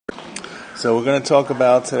So we're going to talk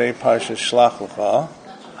about today Parsha Shlach Lecha.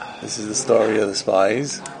 This is the story of the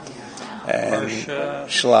spies. And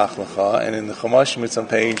Shlach Lecha. And in the Chumashim it's on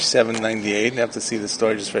page 798. You have to see the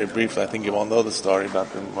story just very briefly. I think you all know the story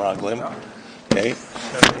about the Meraglim. Okay.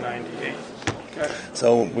 798. Okay.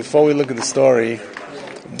 So before we look at the story,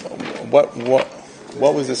 what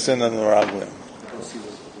was the sin of the Meraglim?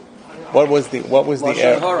 What was the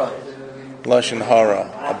Lashon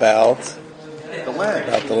Hara about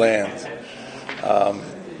the land?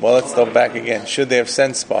 Well, let's go back again. Should they have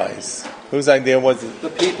sent spies? Whose idea was it? The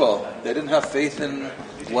people. They didn't have faith in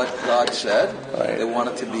what God said. Right. They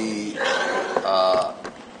wanted to be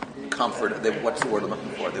comforted. What's the word I'm looking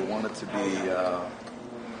for? They wanted to be...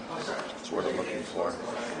 what's the word I'm looking for?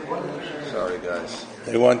 Sorry, guys.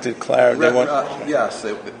 They wanted clarity. Yes,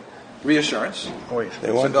 reassurance.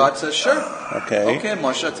 So God says, sure. Okay,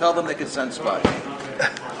 Moshe, tell them they can send spies. One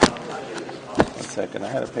second. I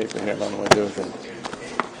had a paper here. I don't know what to do with it.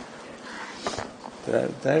 Did I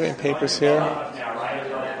have any papers here?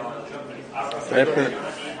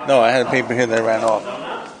 No, I had a paper here that ran off.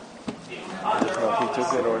 I don't know if he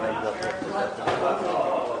took it or not.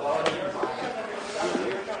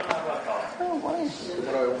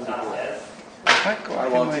 I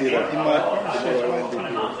won't be here.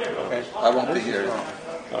 Okay. I won't be here.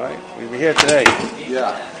 All right. We'll be here today.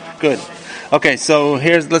 Yeah. Good. Okay, so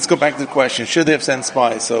let's go back to the question. Should they have sent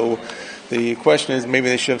spies? So the question is, maybe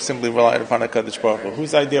they should have simply relied upon HaKadosh Baruch Hu.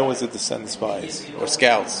 Whose idea was it to send spies or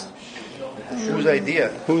scouts? Whose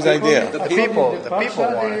idea? Whose idea? The people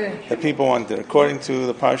wanted it. The people wanted it. According to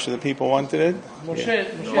the Parsha, the people wanted it?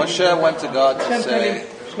 Moshe went to God to say...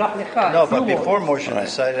 No, but before Moshe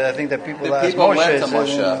decided, I think that people asked people Moshe. Went to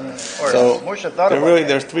Moshe. So Moshe thought about it.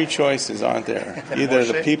 there's three choices, aren't there? Either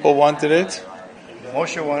the people wanted it,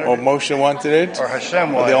 Moshe wanted it, or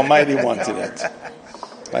Hashem or wanted the it. Almighty wanted it.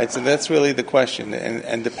 Right, so that's really the question,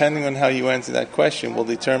 and depending on how you answer that question will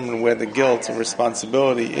determine where the guilt and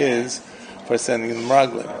responsibility is for sending the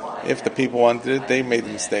Meraglim. If the people wanted it, they made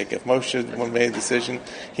the mistake. If Moshe made a decision,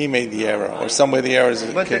 he made the error, or somewhere the error is,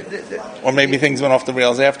 or maybe things went off the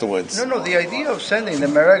rails afterwards. No, the idea of sending the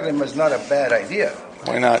Meraglim was not a bad idea.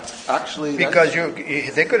 Why not? Actually, because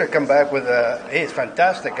they could have come back with hey, it's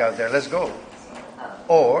fantastic out there, let's go.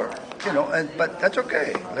 Or, but that's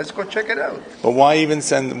okay. Let's go check it out. But why even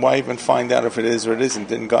find out if it is or it isn't?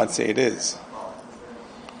 Didn't God say it is?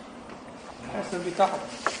 You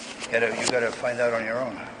gotta find out on your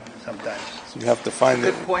own sometimes. So you have to find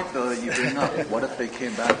it. Good point, though, that you bring up. What if they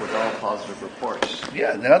came back with all positive reports?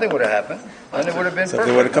 Yeah, nothing would have happened. And it would have been so perfect. If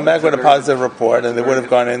they would have come back with a positive report, and they would have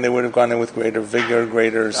gone in with greater vigor,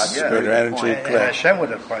 greater energy. And Hashem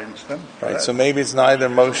would have punished them. Right. So maybe it's neither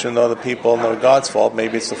Moshe nor the people nor God's fault.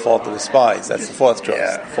 Maybe it's the fault of the spies. That's the fourth choice.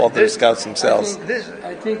 Yeah. The fault of the scouts themselves.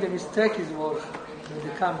 I think the mistake was when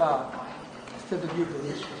they come back, instead of giving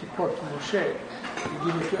this report to Moshe, they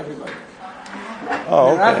give it to everybody.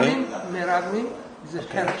 Oh, okay. Meraglim is a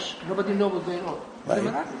perish. Nobody knows what's going on.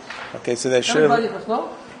 Right. Okay, so they should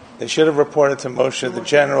have reported to Moshe, the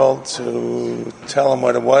general, to tell him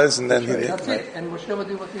what it was, and then That's it. And Moshe would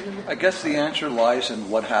do what he did. I guess the answer lies in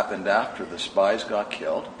what happened after the spies got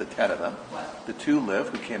killed, the 10 of them. The 2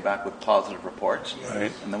 lived, who came back with positive reports.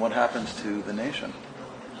 Right. And then what happens to the nation?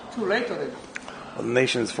 Too late already. Well, the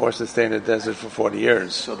nation is forced to stay in the desert for 40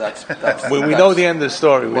 years. So that's we know the end of the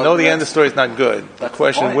story. We know the end of the story is not good. The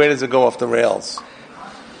question is, where does it go off the rails?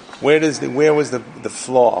 Where was the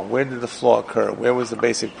flaw? Where did the flaw occur? Where was the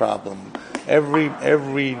basic problem?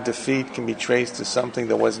 Every defeat can be traced to something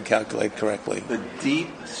that wasn't calculated correctly. The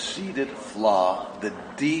deep-seated flaw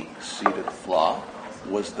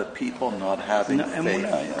was the people not having faith.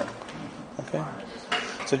 Okay.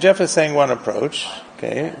 So Jeff is saying one approach.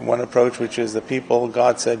 Okay, one approach, which is the people,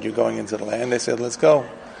 God said, you're going into the land. They said, let's go.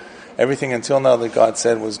 Everything until now that God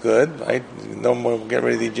said was good, right? No more, we'll get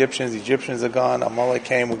rid of the Egyptians. The Egyptians are gone. Amalek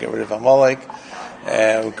came, we'll get rid of Amalek.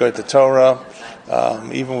 We'll go to Torah.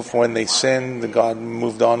 Even when they sinned, the God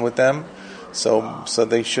moved on with them. So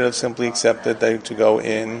they should have simply accepted to go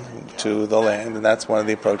in to the land, and that's one of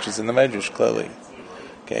the approaches in the Medrash, clearly.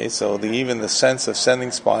 Okay, so even the sense of sending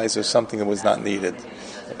spies was something that was not needed.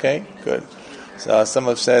 Okay, good. So some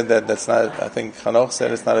have said that's not. I think Hanoch said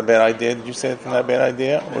it's not a bad idea. Did you say it's not a bad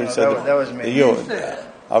idea, or you said that was me?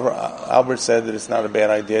 Albert said that it's not a bad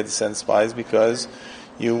idea to send spies because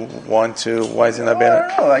you want to. Why is it not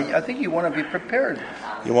bad? No, I think you want to be prepared.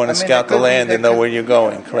 You want to scout the land and know where you're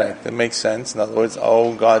going. Correct. It makes sense. In other words,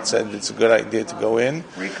 God said it's a good idea to go in.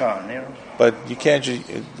 Recon, But you can't just...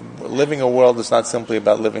 Living a world is not simply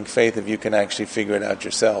about living faith if you can actually figure it out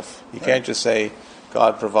yourself. You can't just say,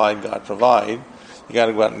 God provide. You got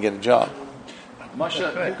to go out and get a job. Moshe,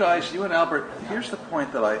 you guys, you and Albert, here's the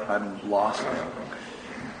point that I'm lost in.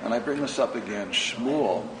 And I bring this up again.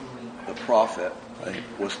 Shmuel, the prophet,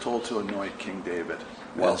 was told to anoint King David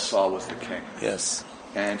while Saul was the king. Yes.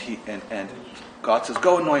 And and God says,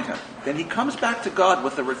 go anoint him. Then he comes back to God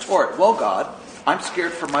with a retort. Well, God, I'm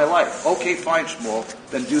scared for my life. Okay, fine, Shmuel,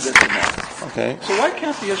 then do this and that. Okay. So why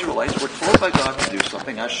can't the Israelites, were told by God to do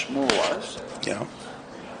something, as Shmuel was, Yeah.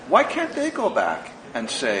 why can't they go back and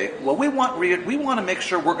say, well, we want to make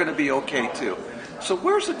sure we're going to be okay too? So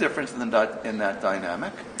where's the difference in that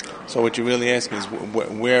dynamic? So what you're really asking is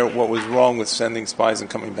what was wrong with sending spies and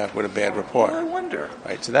coming back with a bad report? Well, I wonder.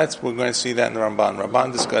 Right, so we're going to see that in the Ramban.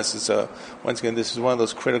 Ramban discusses, once again, this is one of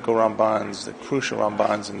those critical Rambans, the crucial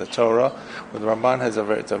Rambans in the Torah, where the Ramban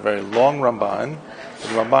it's a very long Ramban. The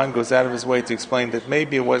Ramban goes out of his way to explain that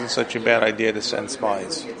maybe it wasn't such a bad idea to send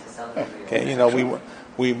spies. Okay,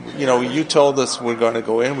 you told us we're going to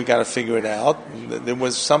go in, we got to figure it out. There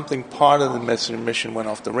was something, part of the mission went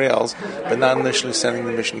off the rails, but not initially sending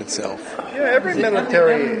the mission itself. Yeah, every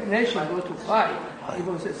military... Every nation go to fight,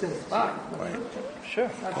 even if it says fight. Right. Sure.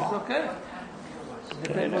 That is okay.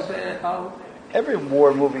 Depends on how... Every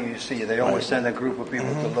war movie you see, they always send a group of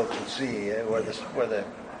people to look and see where the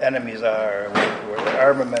enemies are, where the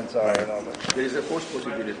armaments are, and all that. There is a fourth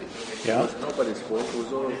possibility. Yeah. It was nobody's fault. It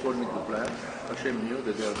was all according to plan. Hashem knew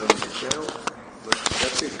that they are going to fail, but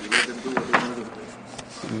that's it. We let them do what they want to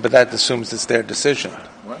do. But that assumes it's their decision.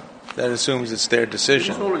 What? That assumes it's their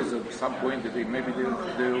decision. There's always at some point that maybe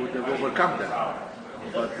they'll overcome that.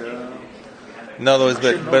 But In other words,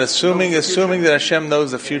 but assuming that Hashem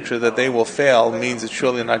knows the future, that they will fail, means it's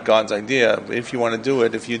surely not God's idea. If you want to do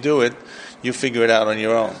it, you figure it out on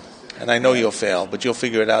your own. And I know you'll fail, but you'll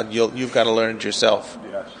figure it out. You've got to learn it yourself.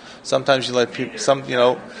 yes. Sometimes you let people,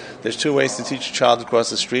 there's two ways to teach a child to cross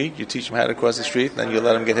the street. You teach them how to cross the street, and then you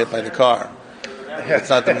let them get hit by the car. It's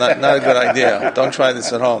not a good idea. Don't try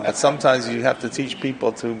this at home. But sometimes you have to teach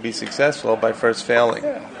people to be successful by first failing.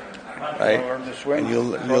 Right? And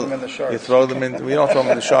throw them in the sharks. you throw them in. We don't throw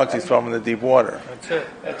them in the sharks. You throw them in the deep water. That's it.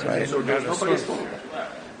 That's Right. So there's nobody's fault.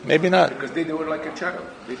 Maybe not. Because they were like a child.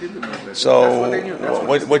 They didn't know that. So That's what they knew.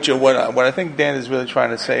 That's what I think Dan is really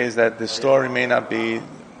trying to say is that the story may not be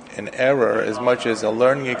an error as much as a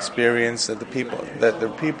learning experience that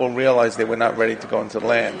the people realized they were not ready to go into the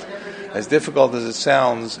land. As difficult as it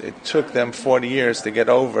sounds, it took them 40 years to get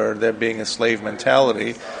over there being a slave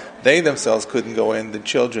mentality. They themselves couldn't go in. Their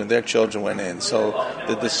children went in. So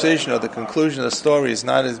the decision or the conclusion of the story is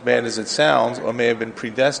not as bad as it sounds, or may have been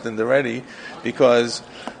predestined already, because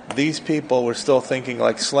these people were still thinking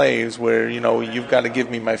like slaves, where, you've got to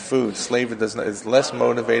give me my food. Slave is less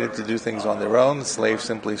motivated to do things on their own. The slave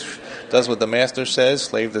simply does what the master says.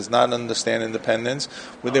 Slave does not understand independence,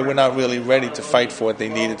 where they were not really ready to fight for what they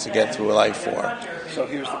needed to get through life for. So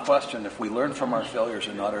here's the question. If we learn from our failures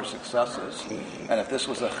and not our successes, and if this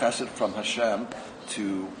was a chesed from Hashem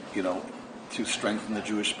to strengthen the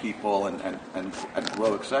Jewish people and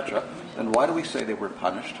grow, etc., then why do we say they were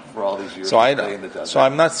punished for all these years in the desert? So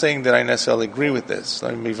I'm not saying that I necessarily agree with this.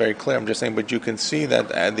 Let me be very clear. I'm just saying, but you can see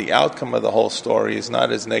that the outcome of the whole story is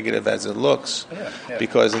not as negative as it looks,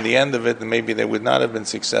 because in the end of it, maybe they would not have been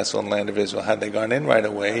successful in the land of Israel had they gone in right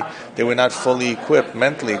away. They were not fully equipped,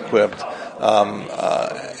 mentally equipped,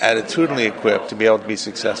 attitudinally equipped to be able to be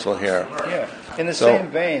successful here. Yeah. In the same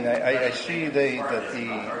vein, I see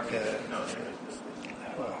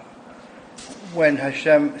when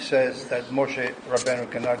Hashem says that Moshe Rabbeinu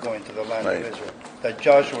cannot go into the land of Israel, that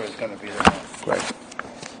Joshua is going to be there. Right.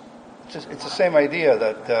 It's the same idea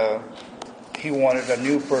that he wanted a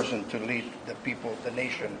new person to lead the people, the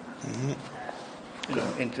nation,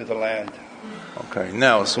 into the land. Okay.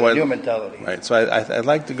 Now, new mentality. Right. So I'd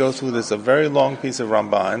like to go through this, a very long piece of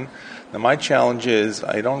Ramban. Now, my challenge is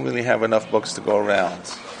I don't really have enough books to go around.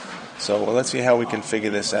 So let's see how we can figure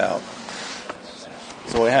this out.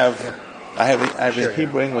 So I have a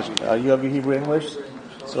Hebrew English. You have your Hebrew English?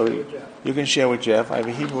 So you can share with Jeff. I have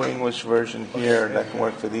a Hebrew English version here that can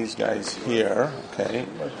work for these guys here. Okay.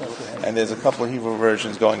 And there's a couple of Hebrew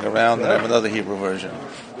versions going around, and I have another Hebrew version.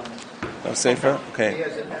 No safer? Okay. Yeah,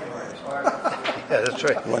 that's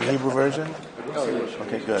right. You want the Hebrew version?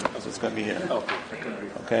 Okay, good. So it's going to be here.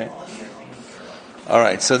 Okay. All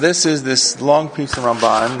right. So this is this long piece of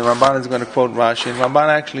Ramban. The Ramban is going to quote Rashi. And Ramban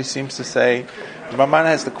actually seems to say, the Ramban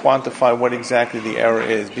has to quantify what exactly the error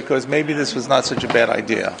is, because maybe this was not such a bad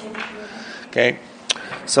idea. Okay.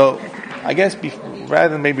 So I guess rather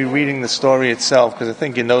than maybe reading the story itself, because I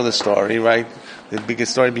think you know the story, right? The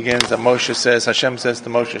biggest story begins that Moshe says, Hashem says to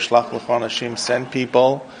Moshe, Shlach l'chon Hashem, send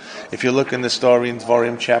people If you look in the story in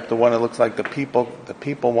Dvarim chapter 1, it looks like the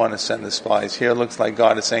people want to send the spies. Here it looks like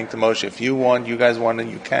God is saying to Moshe, if you guys want, and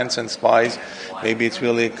you can send spies. Maybe it's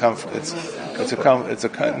really not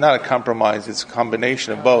a compromise. It's a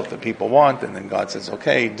combination of both. The people want, and then God says,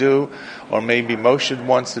 okay, do. Or maybe Moshe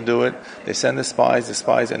wants to do it. They send the spies,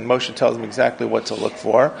 and Moshe tells them exactly what to look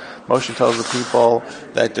for. Moshe tells the people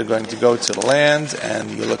that they're going to go to the land,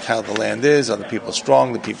 and you look how the land is. Are the people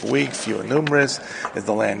strong? The people weak? Few and numerous? Is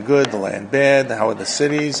the land good? The land bad? How are the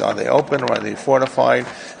cities? Are they open or are they fortified?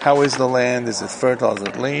 How is the land? Is it fertile? Is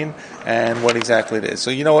it lean? And what exactly it is.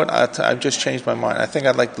 So you know what? I've just changed my mind. I think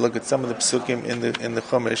I'd like to look at some of the psukim in the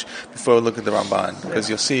Chumash before we look at the Ramban, because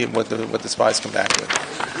you'll see what the spies come back with.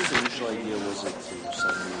 Whose initial idea was it to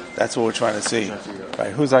suddenly... That's what we're trying to see.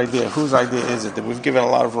 Right? Whose idea is it? That we've given a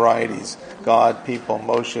lot of varieties. God, people,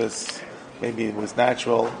 Moshe's. Maybe it was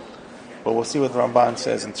natural. But we'll see what the Ramban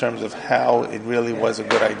says in terms of how it really was a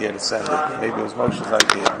good idea to send it. Maybe it was Moshe's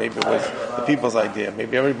idea. Maybe it was the people's idea.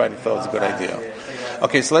 Maybe everybody thought it was a good idea.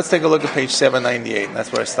 Okay, so let's take a look at page 798. And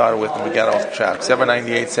that's where I started with, and we got off track.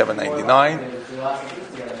 798, 799.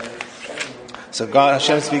 So God,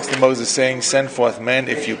 Hashem speaks to Moses saying, send forth men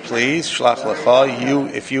if you please, shlach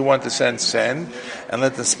lecha, if you want to send, and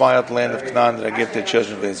let them spy out the land of Canaan that I give to the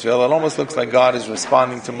children of Israel. It almost looks like God is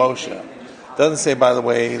responding to Moshe. It doesn't say, by the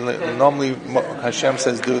way, normally Hashem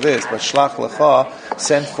says do this, but shlach lecha,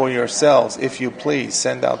 send for yourselves if you please,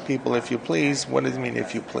 send out people if you please. What does it mean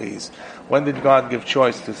if you please? When did God give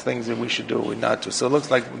choice to things that we should do or not do? So it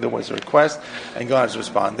looks like there was a request, and God is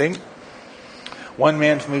responding. One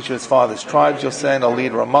man from each of his father's tribes you'll send, a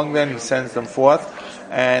leader among them. He sends them forth.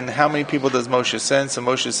 And how many people does Moshe send? So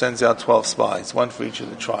Moshe sends out 12 spies, one for each of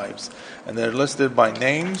the tribes. And they're listed by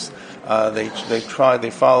names. They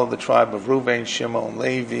follow the tribe of Reuven, Shimon,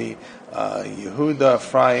 Levi, Yehuda,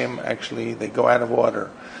 Ephraim. Actually, they go out of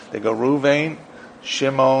order. They go Reuven,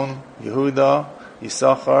 Shimon, Yehuda,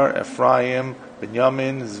 Yisachar, Ephraim,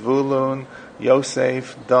 Binyamin, Zvulun,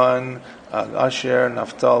 Yosef, Dan, Asher,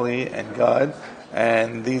 Naphtali, and Gad.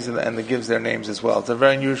 And it gives their names as well. It's a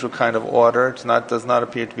very unusual kind of order. It does not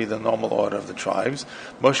appear to be the normal order of the tribes.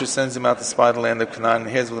 Moshe sends them out to spy the land of Canaan,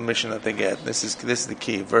 and here's the mission that they get. This is the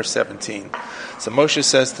key, verse 17. So Moshe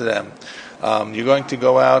says to them, you're going to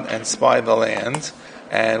go out and spy the land,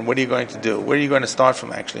 and what are you going to do? Where are you going to start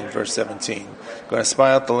from, actually, in verse 17? You're going to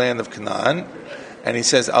spy out the land of Canaan, and he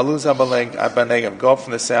says, Aluz abanegam, go up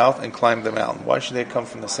from the south and climb the mountain. Why should they come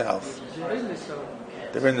from the south?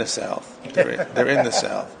 They're in the south. They're in the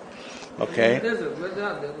south. Okay?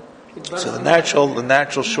 So the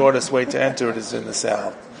natural shortest way to enter it is in the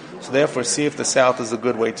south. So therefore, see if the south is a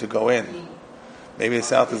good way to go in. Maybe the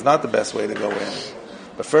south is not the best way to go in.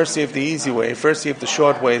 But first see if the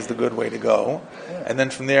short way is the good way to go. And then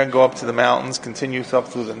from there go up to the mountains, continue up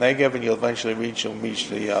through the Negev, and you'll eventually reach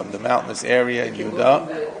the mountainous area in Yehuda.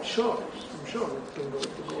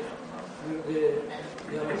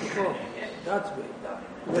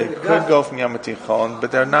 They could go from Yam HaTichon,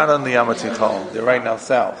 but they're not on the Yam HaTichon. They're right now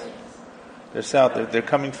south. They're south. They're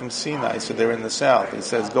coming from Sinai, so they're in the south. It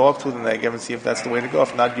says go up through the Negev and see if that's the way to go.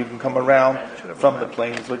 If not, you can come around from the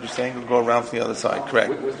plains. What you're saying, and go around from the other side.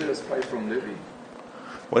 Correct. Was there a spy from Levi?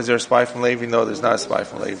 Was there a spy from Levi? No, there's not a spy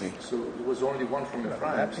from Levi. So there was only one from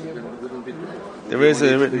Ephraim. So then it wouldn't be... There is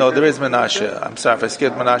Menashe. I'm sorry if I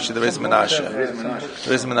skipped Menashe. There is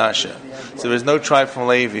Menashe. So there is no tribe from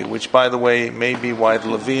Levi, which, by the way, may be why the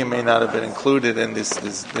Levium may not have been included in this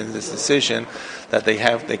decision that they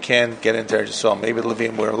can't get into Eretz Yisrael. Maybe the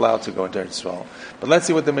Levium were allowed to go into Eretz Yisrael. But let's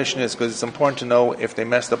see what the mission is, because it's important to know if they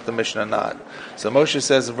messed up the mission or not. So Moshe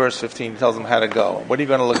says in verse 15, he tells them how to go. What are you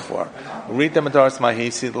going to look for? Read them at Aretz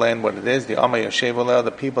Mahi, see the land, what it is, the Amma Yoshev Aleh,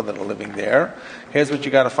 the people that are living there. Here's what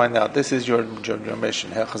you got to find out. This is your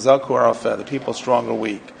mission. The people strong or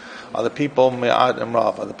weak? Are the people me'ad and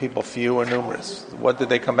rav? Are the people few or numerous? What did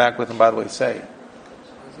they come back with, and by the way, say?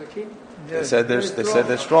 They said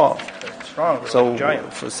they're strong. So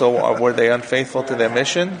were they unfaithful to their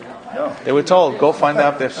mission? No. They were told, go find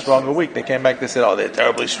out if they're strong or weak. They came back, they said, they're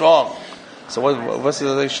terribly strong. So what's the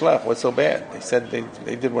shlech? What's so bad? They said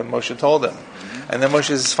they did what Moshe told them. And then Moshe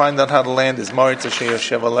says, find out how the land is. Maritz Asher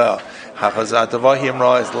Yoshev Aleh. Hafazatavahim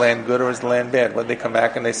Ra, is the land good or is the land bad? When they come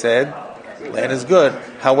back and they said, land is good.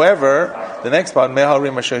 However, the next part,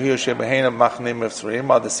 Meharim Asher Yoshev Behenim Machnim Ephraim,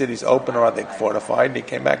 are the cities open or are they fortified? They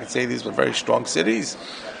came back and say these were very strong cities.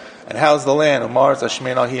 And how's the land? Umar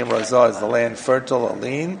Ashmin Ahim Razah, is the land fertile or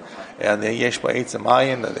lean? And the Yesh Ba'etzim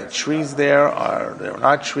Ayin, are there trees there? Are there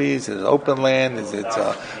not trees? Is it open land? Is it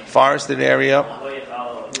a forested area?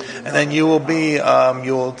 And then you will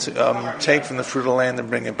take from the fruit of the land and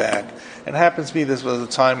bring it back. And it happens to be this was the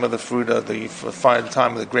time of the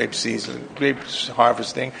time of the grape season, grapes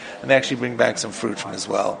harvesting, and they actually bring back some fruit from as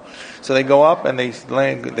well. So they go up and they go up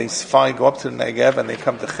to the Negev and they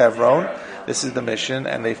come to Hebron. This is the mission,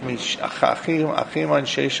 and they meet Achiman,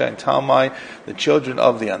 Shesha, and Talmai, the children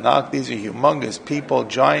of the Anak. These are humongous people,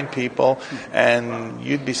 giant people, and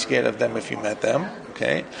you'd be scared of them if you met them.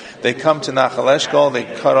 Okay, they come to Nachal Eshkol. They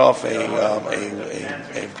cut off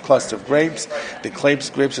a cluster of grapes. The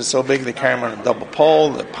grapes are so big they carry them on a double pole.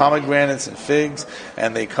 The pomegranates and figs,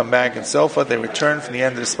 and they come back and so forth. They return from the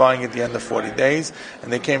end of the spying at the end of 40 days,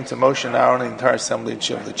 and they came to Moshe and Aaron and the entire assembly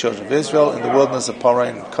of the children of Israel in the wilderness of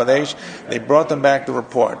Paran and Kadesh. They brought them back the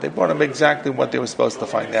report. They brought them exactly what they were supposed to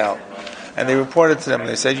find out. And they reported to them, and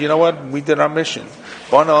they said, you know what, we did our mission.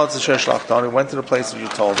 We went to the places you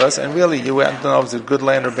told us, and really, you don't know if it's a good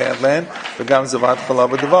land or bad land.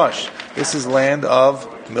 This is land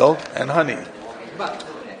of milk and honey.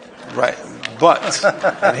 Right, but,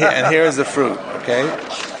 and here is the fruit, okay?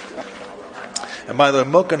 And by the way,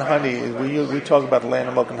 milk and honey, we talk about the land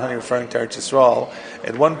of milk and honey referring to Eretz Yisrael.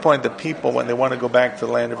 At one point, the people, when they want to go back to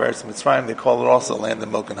the land of Eretz Mitzrayim, they call it also land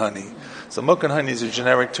of milk and honey. So milk and honey is a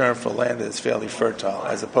generic term for land that is fairly fertile,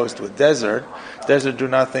 as opposed to a desert. Desert, do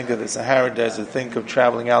not think of the Sahara Desert. Think of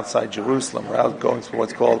traveling outside Jerusalem, or out going to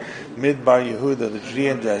what's called Midbar Yehuda, the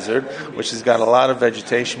Judean desert, which has got a lot of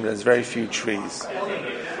vegetation, but has very few trees.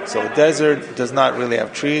 So a desert does not really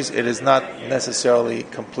have trees. It is not necessarily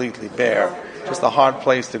completely bare. Just a hard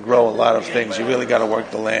place to grow a lot of things. You really got to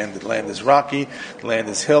work the land. The land is rocky. The land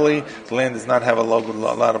is hilly. The land does not have a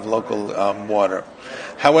lot of local water.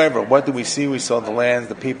 However, what do we see? We saw the land,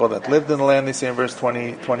 the people that lived in the land, they say in verse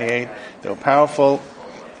 28, they were powerful.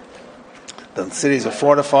 The cities are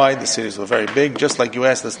fortified. The cities were very big, just like you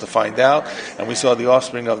asked us to find out. And we saw the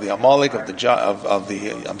offspring of the Amalek, of the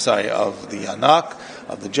Anak,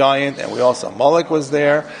 of the giant, and we also Amalek was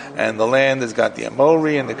there. And the land has got the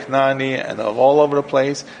Amori and the Canaani and all over the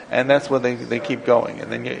place. And that's where they keep going.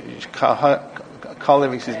 And then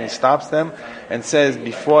Kalev, stops them and says,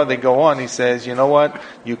 before they go on, he says, you know what?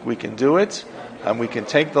 We can do it. And we can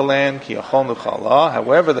take the land, ki yachol nuchala.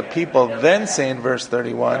 However, the people then say in verse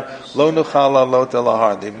 31, lo nuchala lo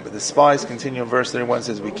telahar. The spies continue in verse 31,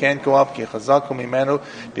 says, we can't go up, ki chazaku mimenu,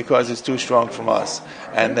 because it's too strong from us.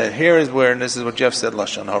 And here is where, and this is what Jeff said,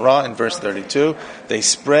 Lashon Hara, in verse 32, they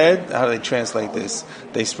spread, how do they translate this?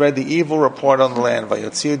 They spread the evil report on the land.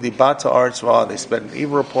 Vayotziu dibata aretz ra. They spread an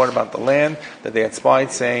evil report about the land that they had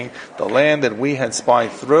spied, saying, the land that we had spied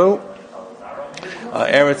through,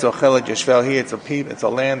 Eretz Ochelet Yeshvel, it's a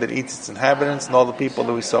land that eats its inhabitants, and all the people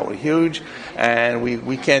that we saw were huge, and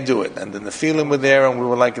we can't do it. And then the feeling were there, and we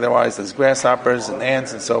were like their eyes as grasshoppers and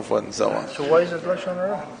ants and so forth and so on. So why is it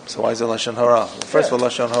Lashon Hara? Well, first of all,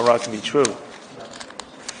 Lashon Hara can be true.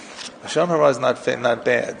 Lashon Hara is not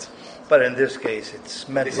bad. But in this case, it's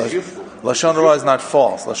meant Lashon Hara is not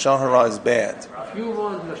false. Lashon Hara is bad. If you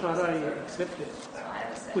want Lashon Hara, you accept it.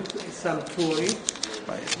 Put some Torah.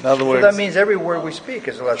 Right. In other words, so that means every word we speak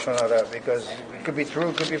is Lashon Hara, because it could be true,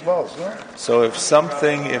 it could be false, no? So if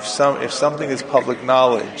something is public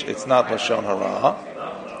knowledge, it's not Lashon Hara,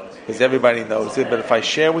 because everybody knows it. But if I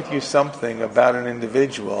share with you something about an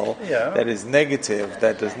individual that is negative,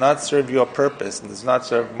 that does not serve your purpose and does not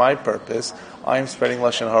serve my purpose, I am spreading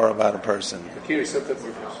Lashon Hara about a person.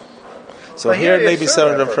 So here it may be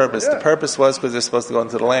served a purpose. The purpose was because they're supposed to go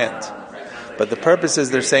into the land. But the purpose is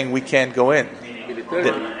they're saying we can't go in. You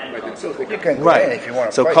can go in if you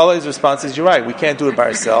want to So fight. Kale's response is, you're right, we can't do it by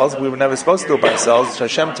ourselves. We were never supposed to do it by ourselves.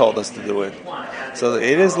 Hashem told us to do it. So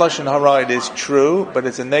it is Lashon Hara, it is true, but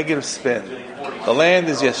it's a negative spin. The land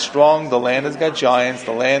is just strong, the land has got giants,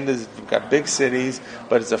 the land has got big cities,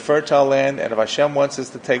 but it's a fertile land, and if Hashem wants us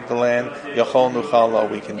to take the land, Yachol Nuchala,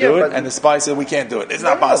 we can do it, and the spies said we can't do it. It's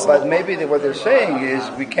not possible. But maybe what they're saying is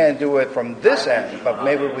we can't do it from this end, but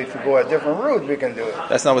maybe if we go a different route, we can do it.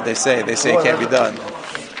 That's not what they say. They say it can't be done.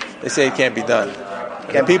 They say it can't be done.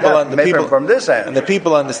 Can't be done. Maybe from this end. And the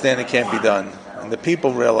people understand it can't be done. And the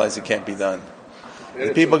people realize it can't be done.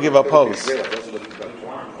 The people give up hopes.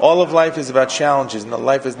 All of life is about challenges, and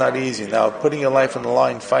life is not easy. Now, putting your life on the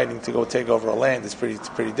line, fighting to go take over a land is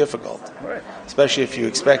pretty difficult. Right. Especially if you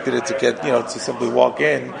expected it to get, to simply walk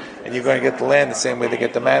in, and you're going to get the land the same way they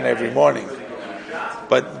get the manna every morning.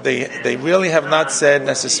 But they really have not said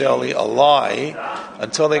necessarily a lie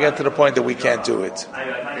until they get to the point that we can't do it.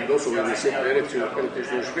 And also when they say Eretz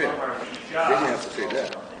Yoshveh, they didn't have to say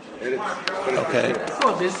that. Okay.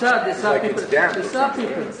 Oh, they saw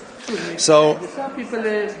people. So They saw people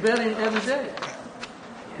burying every day.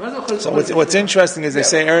 So what's interesting is they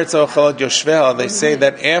say Eretz Ochelot Yoshveha. They say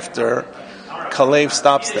that after Kalev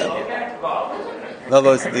stops them. In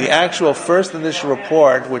other words, the actual first initial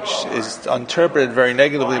report, which is interpreted very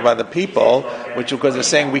negatively by the people, which because they're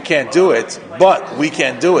saying we can't do it, but we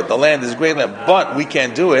can do it. The land is great land, but we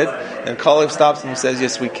can't do it. And Kalev stops them and says,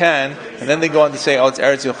 yes, we can. And then they go on to say, oh, it's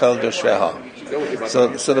Eretz Yochel Yoshveha. So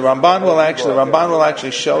the Ramban will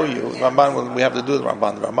actually show you. We have to do the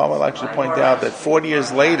Ramban. The Ramban will actually point out that 40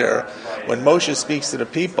 years later, when Moshe speaks to the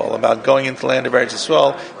people about going into the land of Eretz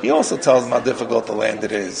Yisrael, he also tells them how difficult the land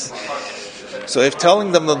it is. So if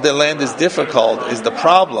telling them that the land is difficult is the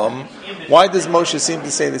problem, why does Moshe seem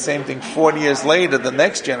to say the same thing 40 years later, the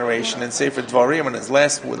next generation, in Sefer Dvarim, in his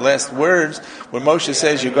last words, where Moshe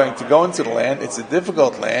says you're going to go into the land, it's a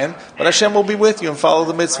difficult land, but Hashem will be with you and follow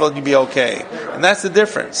the mitzvah and you'll be okay. And that's the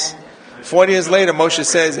difference. 40 years later, Moshe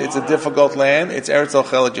says it's a difficult land, it's Eretz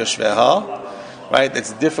Ochelot Yoshveha, right?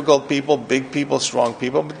 It's difficult people, big people, strong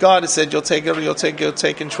people, but God has said you'll take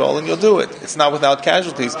control and you'll do it. It's not without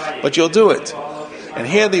casualties, but you'll do it. And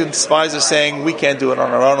here the spies are saying we can't do it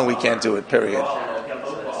on our own and we can't do it, period.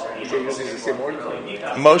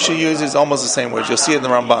 Moshe uses almost the same words. You'll see it in the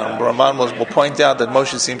Ramban. The Ramban will point out that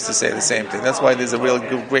Moshe seems to say the same thing. That's why there's a really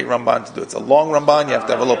great Ramban to do. It's a long Ramban. You have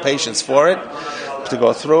to have a little patience for it, to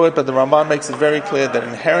go through it. But the Ramban makes it very clear that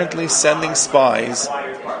inherently sending spies,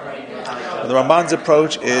 the Ramban's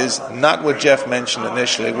approach is not what Jeff mentioned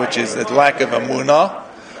initially, which is the lack of emunah,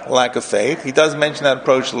 lack of faith. He does mention that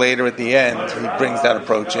approach later at the end. He brings that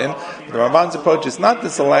approach in. The Ramban's approach is not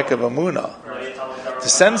just a lack of emunah. To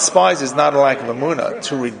send spies is not a lack of emunah.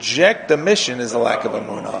 To reject the mission is a lack of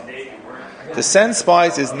emunah. To send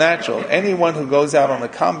spies is natural. Anyone who goes out on a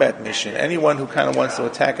combat mission, anyone who kind of wants to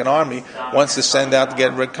attack an army, wants to send out to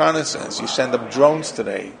get reconnaissance. You send up drones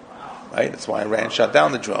today, right? That's why Iran shot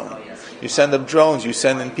down the drone. You send up drones, you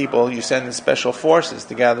send in people, you send in special forces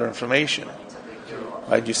to gather information.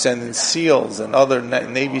 Right? You send in SEALs and other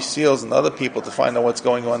Navy SEALs and other people to find out what's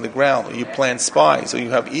going on the ground. Or you plant spies, or you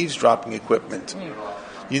have eavesdropping equipment.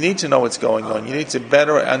 You need to know what's going on. You need to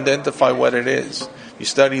better identify what it is. You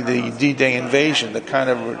study the D-Day invasion, the kind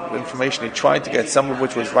of information they tried to get, some of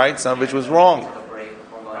which was right, some of which was wrong.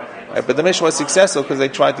 Right? But the mission was successful because they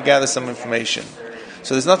tried to gather some information.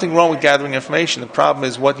 So there's nothing wrong with gathering information. The problem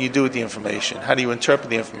is what do you do with the information? How do you interpret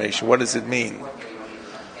the information? What does it mean?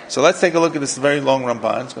 So let's take a look at this very long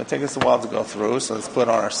Ramban. It's going to take us a while to go through, so let's put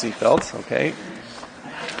on our seatbelts, okay?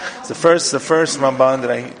 It's the first Ramban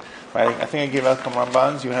that I think I gave out some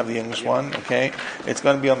Rambans. You have the English one, okay? It's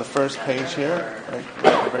going to be on the first page here, right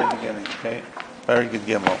at the very beginning, okay? Very good,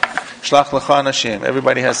 Gimel. Shlach lecha anashim.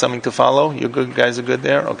 Everybody has something to follow? You good guys are good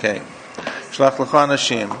there? Okay. Shlach lecha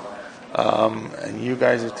anashim. And you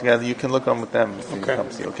guys are together. You can look on with them if you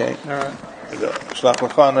come see. Okay. All right. Shlach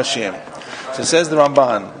lecha anashim. So says the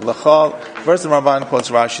Ramban. First, the Ramban quotes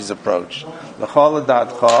Rashi's approach. L'chol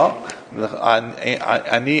l'datcha. I'm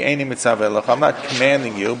not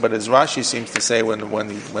commanding you, but as Rashi seems to say when it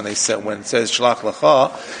says shlach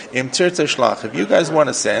lecha, im tirta shlach. If you guys want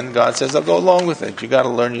to send, God says I'll go along with it. You got to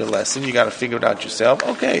learn your lesson. You got to figure it out yourself.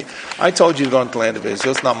 Okay, I told you to go into the land of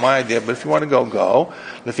Israel. It's not my idea, but if you want to go.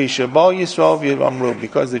 Because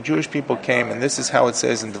the Jewish people came, and this is how it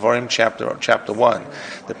says in Devarim chapter 1.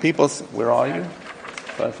 The people, where are you?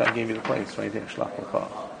 So if I gave you the place right there, shlach lecha.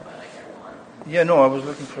 Yeah, no, I was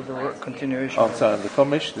looking for the continuation. Oh, sorry, the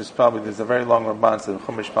Chumash, there's a very long Ramban, so the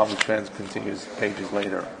Chumash probably continues pages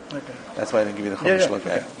later. Okay. That's why I didn't give you the Chumash look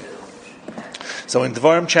at. So in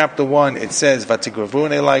Devarim chapter 1, it says,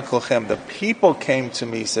 Vatigravun elai kolchem, the people came to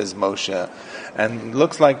me, says Moshe. And it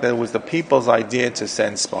looks like that it was the people's idea to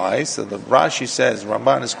send spies. So the Rashi says,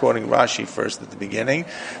 Ramban is quoting Rashi first at the beginning,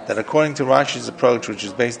 that according to Rashi's approach, which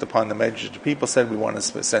is based upon the Medrash, the people said we want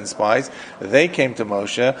to send spies. They came to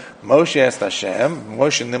Moshe. Moshe asked Hashem,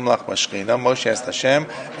 Moshe nimlach mashchina, Moshe asked Hashem,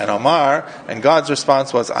 and Omar, and God's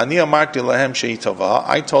response was, Ani amarti lahem she'i tova,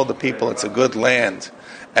 I told the people it's a good land.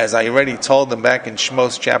 As I already told them back in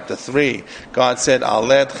Shmos chapter 3, God said, I'm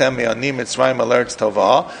going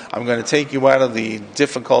to take you out of the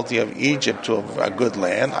difficulty of Egypt to a good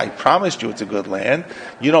land. I promised you it's a good land.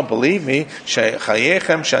 You don't believe me. By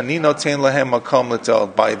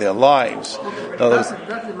their lives.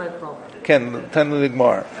 That is my problem.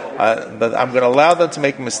 But I'm going to allow them to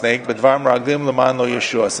make a mistake. But Dvar Meraglim L'man Lo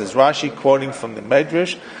Yeshua, says Rashi, quoting from the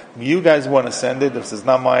Medrash, you guys want to send it. This is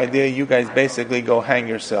not my idea. You guys basically go hang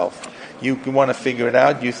yourself. You want to figure it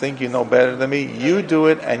out. You think you know better than me. You do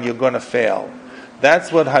it, and you're going to fail.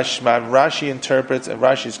 That's what Rashi interprets, and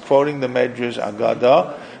Rashi is quoting the Medrash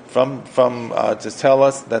Agada to tell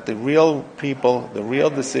us that the real people, the real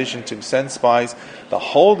decision to send spies, the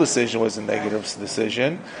whole decision was a negative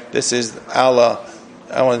decision. This is Allah.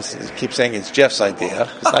 I want to keep saying it's Jeff's idea.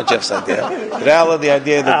 It's not Jeff's idea. But Allah, the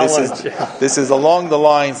idea that this is along the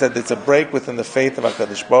lines that it's a break within the faith of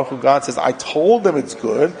HaKadosh Baruch Hu. God says, I told them it's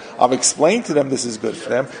good. I've explained to them this is good for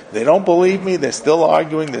them. They don't believe me. They're still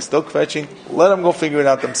arguing. They're still kvetching. Let them go figure it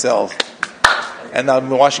out themselves. And I'm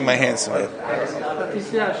washing my hands from it. But you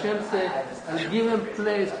see, Hashem said, I'll give them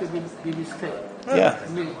place to be mistaken. Yeah. I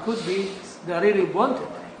mean, it could be they really wanted,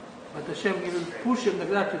 but Hashem even push them like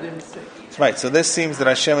that to their mistake. That's right. So this seems that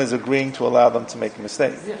Hashem is agreeing to allow them to make a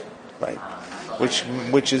mistake. Yeah. Right.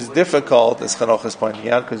 Which is difficult, as Chanoch is pointing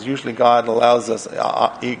out, because usually God allows us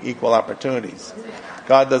equal opportunities.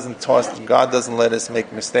 God doesn't let us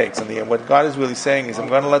make mistakes. And what God is really saying is, I'm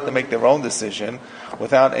going to let them make their own decision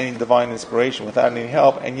without any divine inspiration, without any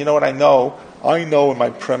help. And you know what I know? I know in my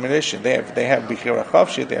premonition, they have Bechira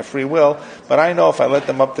Chavshit, they have free will, but I know if I let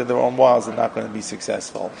them up to their own walls, they're not going to be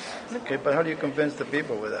successful. Okay, but how do you convince the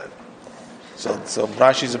people with that? So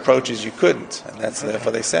Rashi's approach is you couldn't, and that's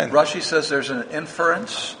therefore they send. Rashi says there's an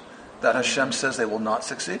inference that Hashem says they will not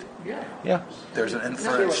succeed. Yeah. There's an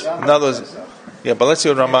inference. In other words, yeah, but let's see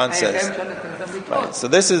what Ramban says. Right. So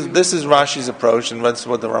this is Rashi's approach, and that's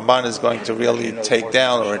what the Ramban is going to really take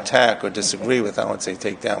down or attack or disagree with. I don't want to say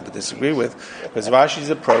take down, but disagree with, because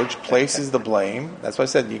Rashi's approach places the blame. That's why I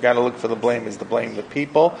said you got to look for the blame. Is the blame the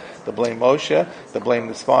people, the blame Moshe, the blame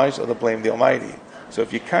the spies, or the blame the Almighty? So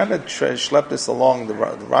if you kind of schlep this along the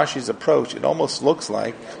Rashi's approach, it almost looks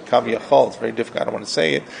like Kaviyachol. It's very difficult. I don't want to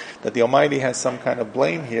say it, that the Almighty has some kind of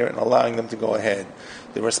blame here in allowing them to go ahead.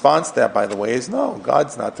 The response to that, by the way, is no.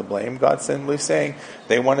 God's not to blame. God's simply saying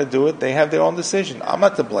they want to do it. They have their own decision. I'm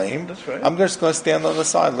not to blame. That's right. I'm just going to stand on the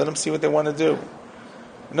side. Let them see what they want to do.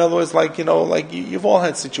 In other words, you've all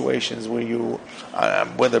had situations where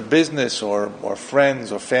whether business or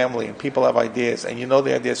friends or family, and people have ideas, and you know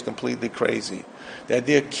the idea is completely crazy. The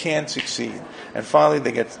idea can't succeed. And finally,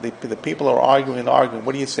 the people are arguing.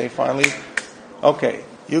 What do you say finally? Okay,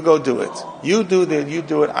 you go do it. You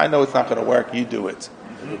do it. I know it's not going to work. You do it.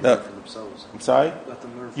 No, I'm sorry?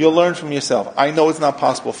 You'll learn from yourself. I know it's not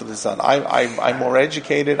possible for the sun. I'm more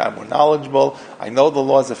educated. I'm more knowledgeable. I know the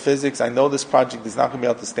laws of physics. I know this project is not going to be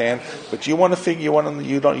able to stand. But you want to you don't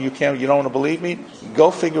want to believe me?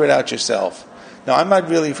 Go figure it out yourself. Now, I'm not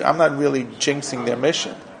really jinxing their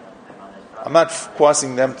mission. I'm not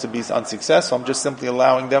causing them to be unsuccessful. I'm just simply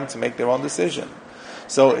allowing them to make their own decision.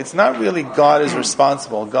 So it's not really God is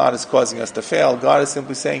responsible. God is causing us to fail. God is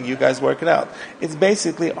simply saying, you guys work it out. It's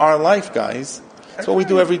basically our life, guys. That's what we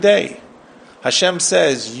do every day. Hashem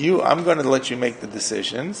says, I'm going to let you make the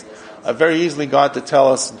decisions. Very easily God to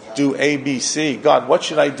tell us, do A, B, C. God, what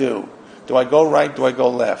should I do? Do I go right? Do I go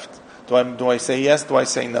left? Do I say yes? Do I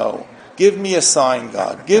say no? Give me a sign,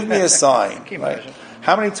 God. Give me a sign. Right?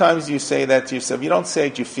 How many times do you say that to yourself? You don't say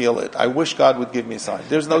it, you feel it. I wish God would give me a sign.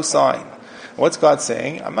 There's no sign. What's God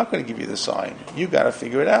saying? I'm not going to give you the sign. You got to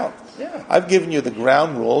figure it out. Yeah. I've given you the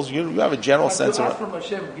ground rules. You have a general sense you of. ask from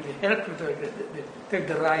Hashem, give you help to take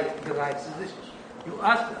the right decision. You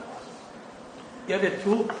ask them. The other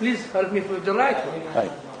two, please help me with the right one.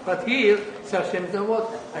 Right. But here, Hashem says,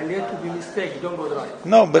 what? I let you be mistaken. Don't go the right.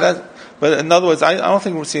 No, but in other words, I don't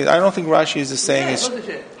think Rashi is saying is.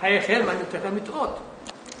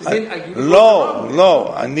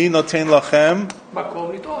 Lo, ani noten lachem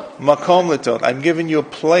makom litot. I'm giving you a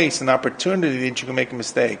place, an opportunity that you can make a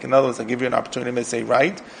mistake. In other words, I give you an opportunity to say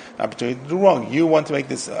right, an opportunity to do wrong. You want to make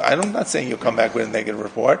this. I'm not saying you'll come back with a negative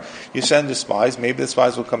report. You send the spies. Maybe the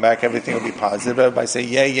spies will come back. Everything will be positive. Everybody say,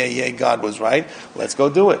 yay, God was right. Let's go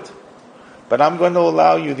do it. But I'm going to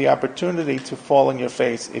allow you the opportunity to fall on your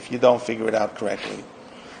face if you don't figure it out correctly.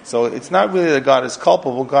 So it's not really that God is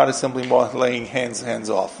culpable. God is simply more laying hands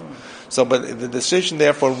off. So, but the decision,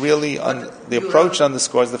 therefore, really, the approach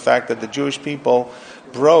underscores the fact that the Jewish people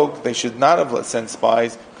broke. They should not have sent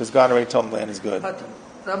spies because God already told them the land is good. But,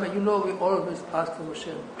 Rabbi, we always ask for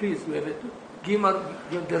Hashem, please, give us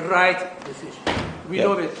the right decision. We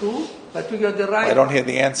know it too, but we get the right. I don't hear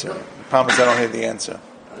the answer. I promise I don't hear the answer.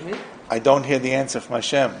 I don't hear the answer from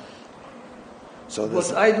Hashem. So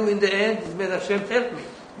what I do in the end is that Hashem help me.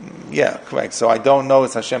 Yeah, correct. So I don't know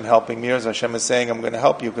is Hashem helping me or is Hashem is saying I'm going to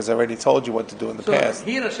help you because I already told you what to do in the past. So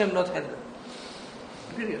here Hashem not help them.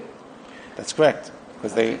 Period. That's correct.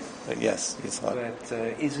 Because yes, it's not. But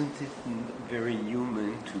isn't it very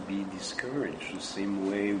human to be discouraged? The same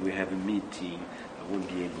way we have a meeting, I won't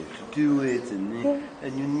be able to do it,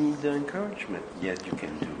 and you need the encouragement. Yet you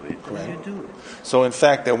can do it, and you do it. So in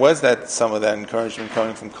fact, there was some of that encouragement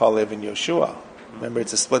coming from Kalev and Yeshua. Remember,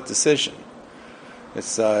 it's a split decision.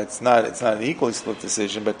 It's not an equally split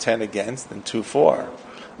decision, but 10 against and 2 for.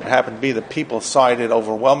 It happened to be the people sided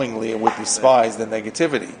overwhelmingly with the spies, the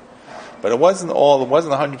negativity. But it wasn't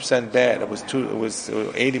 100% bad. It was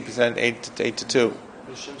 80%, 8 to 2.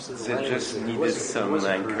 They just needed some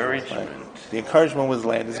encouragement. The encouragement with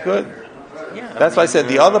land is good. Yeah, That's why I said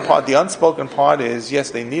the other part, the unspoken part is, yes,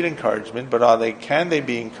 they need encouragement, but can they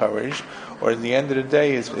be encouraged? Or at the end of the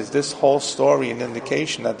day, is this whole story an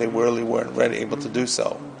indication that they really weren't able to do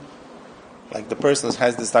so? Like the person who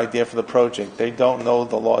has this idea for the project, they don't know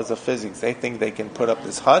the laws of physics. They think they can put up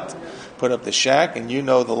this hut, put up the shack, and the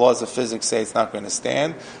laws of physics say it's not going to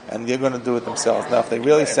stand, and they're going to do it themselves. Now, if they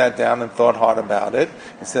really sat down and thought hard about it,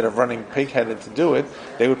 instead of running pig-headed to do it,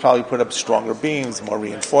 they would probably put up stronger beams, more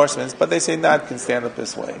reinforcements, but they say, it can stand up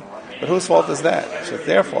this way. But whose fault is that? It's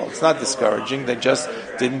their fault. It's not discouraging. They just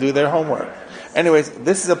didn't do their homework. Anyways,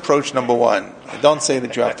 this is approach number 1. I don't say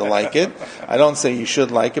that you have to like it. I don't say you should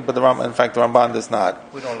like it, but the Ramban does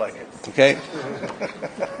not. We don't like it. Okay?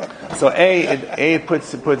 So it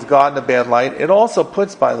puts God in a bad light. It also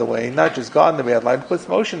puts, by the way, not just God in a bad light, it puts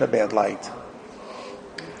Moshe in a bad light.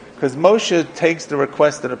 Because Moshe takes the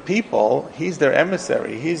request of the people, he's their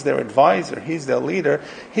emissary, he's their advisor, he's their leader,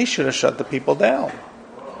 he should have shut the people down.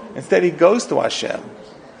 Instead, he goes to Hashem.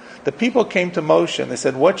 The people came to Moshe and they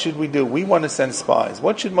said, what should we do? We want to send spies.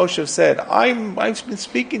 What should Moshe have said? I've been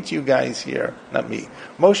speaking to you guys here, not me.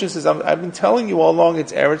 Moshe says, I've been telling you all along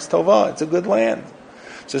it's Eretz Tovah, it's a good land.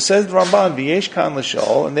 So says the Ramban, V'yesh kan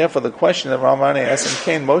l'shol, and therefore the question that Ramban asks, and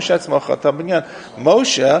Cain, Moshe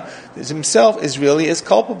Moshe himself is really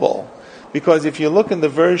culpable. Because if you look in the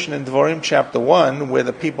version in Devarim chapter 1, where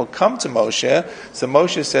the people come to Moshe, so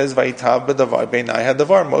Moshe says, Vayitav b'davar b'nai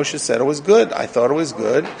hadavar. Moshe said it was good. I thought it was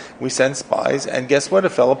good. We sent spies, and guess what?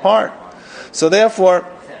 It fell apart. So therefore,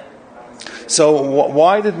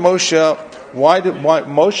 why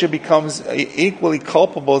Moshe becomes equally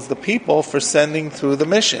culpable as the people for sending through the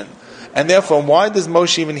mission? And therefore, why does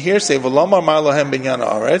Moshe even here say, V'lomar ma'lohem binyan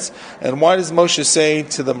haaretz? And why does Moshe say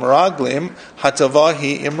to the Meraglim,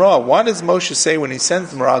 Hatavahi imra? Why does Moshe say when he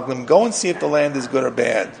sends the Meraglim, go and see if the land is good or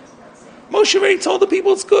bad? Moshe already told the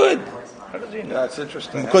people it's good. How does he know? That's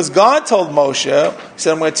interesting. Because God told Moshe, He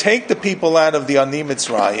said, I'm going to take the people out of the Ani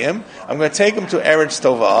Mitzrayim, I'm going to take them to Eretz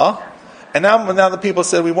Tovah, and now the people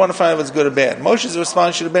said, we want to find out if it's good or bad. Moshe's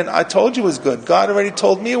response should have been, I told you it was good. God already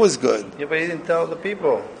told me it was good. Yeah, but he didn't tell the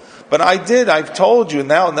people. But I did. I've told you.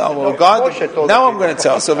 Now I'm going to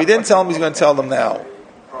tell. So if he didn't tell them, he's going to tell them now.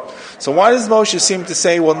 So why does Moshe seem to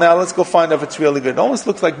say, well, now let's go find out if it's really good? It almost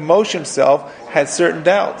looks like Moshe himself had certain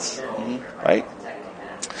doubts. Right?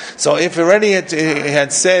 So if already it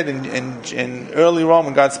had said in early Rome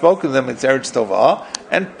when God spoke to them, it's Eretz Tovah,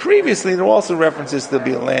 and previously there were also references to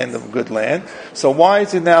be a land of good land. So why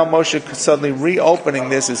is it now Moshe suddenly reopening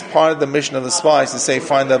this as part of the mission of the spies to say,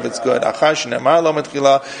 find out if it's good? Moshe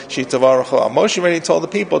already told the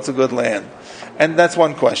people it's a good land. And that's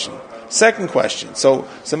one question. Second question. So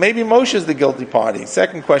maybe Moshe is the guilty party.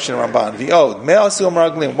 Second question, Ramban.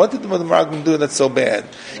 What did the Meraglim do that's so bad?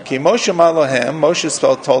 Ki Moshe Malohem. Moshe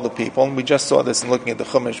told the people, and we just saw this in looking at the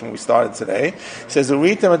Chumash when we started today. He says,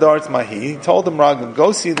 Uritem Adarts Mahi. He told the Meraglim,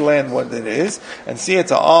 go see the land, what it is, and see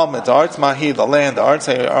it's A'am, Adarts Mahi, the land, Arts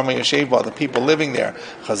Arma Yesheva, the people living there.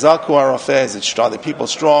 Chazaku Arafez. Are the people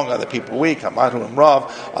strong? Are the people weak? Hamadu and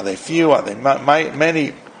Rav. Are they few? Are they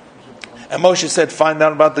many? And Moshe said, find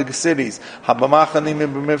out about the cities. Are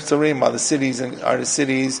the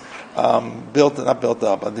cities built, not built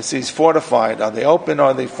up? Are the cities fortified? Are they open or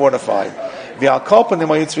are they fortified? The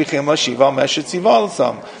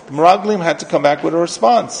Meraglim had to come back with a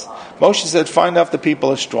response. Moshe said, find out if the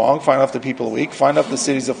people are strong, find out if the people are weak, find out if the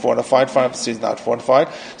cities are fortified, find out if the cities are not fortified.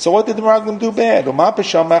 So what did the Meraglim do bad? So what did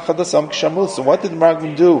the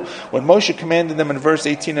Meraglim do when Moshe commanded them in verse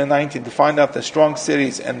 18 and 19 to find out the strong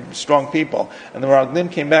cities and strong people? And the Meraglim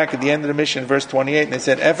came back at the end of the mission in verse 28 and they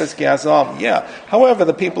said, yeah, however,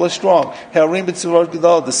 the people are strong.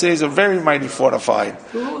 The cities are very mighty fortified.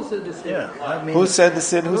 So who said the city? Who said the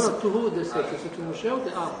city? To who they said? To Moshe or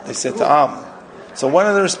to Am? They said to Am. So one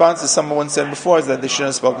of the responses someone said before is that they shouldn't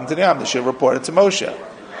have spoken to the Am. They should have reported to Moshe.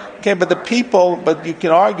 Okay, but you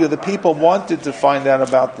can argue the people wanted to find out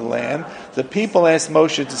about the land. The people asked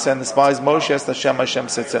Moshe to send the spies. Moshe asked Hashem. Hashem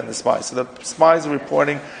said send the spies. So the spies are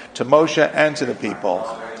reporting to Moshe and to the people.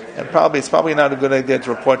 And it's probably not a good idea to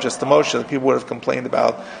report just to Moshe. The people would have complained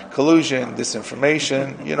about collusion,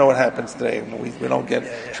 disinformation. You know what happens today when we don't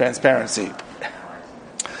get transparency.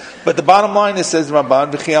 But the bottom line, it says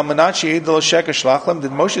Ramban, did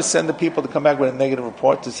Moshe send the people to come back with a negative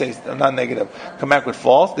report, to say, not negative, come back with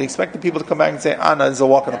false? They expect the people to come back and say, no, this is a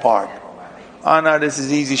walk in the park. No, this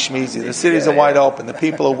is easy schmeezy. The cities are wide open. The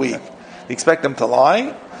people are weak. They expect them to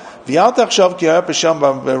lie? Don't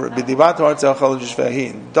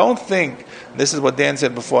think, this is what Dan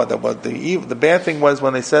said before, that what the bad thing was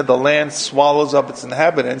when they said the land swallows up its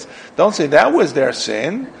inhabitants. Don't say that was their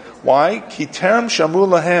sin. Why? Because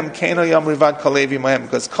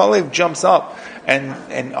Kalev jumps up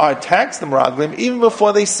and attacks the Meraglim even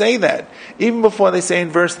before they say that. Even before they say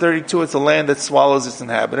in verse 32 it's a land that swallows its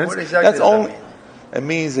inhabitants. What exactly does that mean? It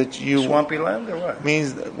means that you swampy land or what?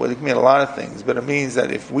 Means it can mean a lot of things, but it means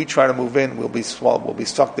that if we try to move in, we'll be swallowed, we'll be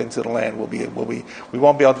sucked into the land. We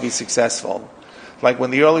won't be able to be successful. Like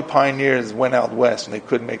when the early pioneers went out west and they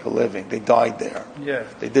couldn't make a living, they died there. Yeah.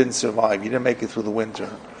 They didn't survive. You didn't make it through the winter.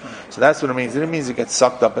 So that's what it means. It means you get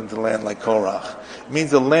sucked up into the land like Korach. It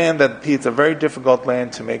means the land that it's a very difficult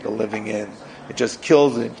land to make a living in. It just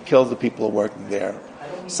kills the people who are working there.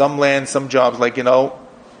 Some land, some jobs, like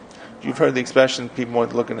you've heard the expression, people are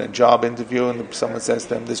looking at a job interview and someone says to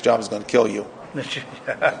them, this job is going to kill you.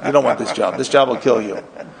 You don't want this job. This job will kill you.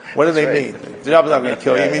 What do they mean? The job is not going to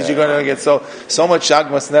kill you. It means you're going to get so much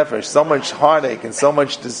shagmas nefesh, so much heartache, and so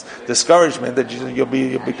much discouragement that you'll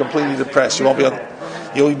be completely depressed. You won't be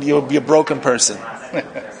you'll be a broken person.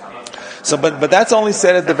 So, but that's only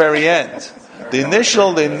said at the very end. The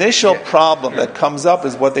initial problem that comes up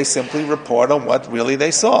is what they simply report on what really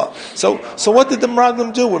they saw. So what did the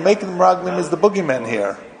Meraglim do? We're making the Meraglim as the boogeyman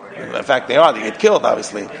here. In fact, they get killed,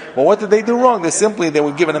 obviously. Well, what did they do wrong? They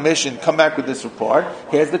were given a mission, come back with this report.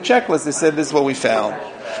 Here's the checklist. They said, this is what we found.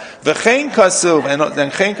 V'chein kasuv,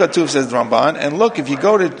 and chein katuv says Ramban, and look, if you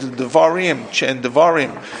go to Devarim,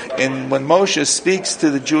 and when Moshe speaks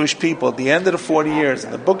to the Jewish people at the end of the 40 years,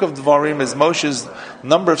 in the book of Devarim is Moshe's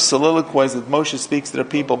number of soliloquies that Moshe speaks to the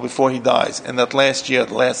people before he dies, in that last year,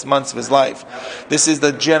 the last months of his life. This is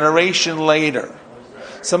the generation later.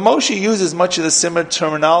 So Moshe uses much of the similar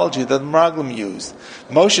terminology that the Meraglim used.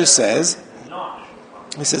 Moshe says,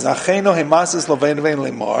 Acheno hemasis lovein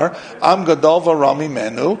lemar, am gadol v'rami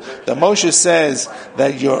menu. That Moshe says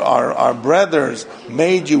that our brothers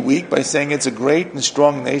made you weak by saying it's a great and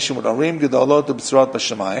strong nation with arim gedolot b'tzrot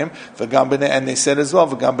b'shamayim. And they said as well,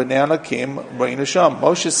 v'gam b'nei anakim b'reinu sham.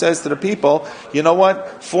 Moshe says to the people, you know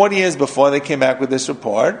what? 40 years before they came back with this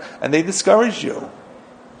report, and they discouraged you.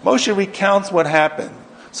 Moshe recounts what happened.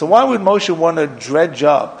 So why would Moshe want to dredge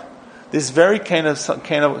up this very kind of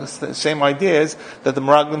same ideas that the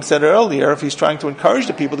Meraglim said earlier if he's trying to encourage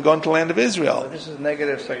the people to go into the land of Israel? Well, this is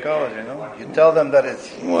negative psychology, You tell them that it's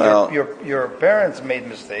your parents made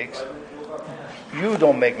mistakes. You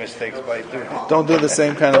don't make mistakes by doing it. Don't do the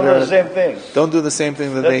same kind of... Don't do the same thing. Don't do the same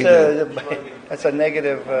thing that they did. That's a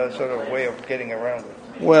negative sort of way of getting around it.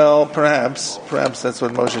 Well, perhaps that's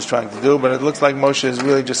what Moshe is trying to do, but it looks like Moshe is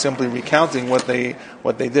really just simply recounting what they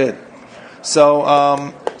did. So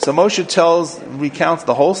Moshe recounts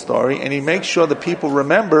the whole story, and he makes sure the people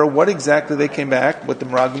remember what exactly they came back, what the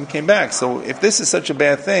Meraglim came back. So if this is such a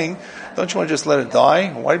bad thing, don't you want to just let it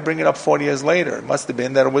die? Why bring it up 40 years later? It must have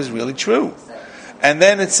been that it was really true. And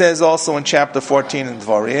then it says also in chapter 14 in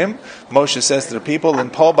Dvarim, Moshe says to the people,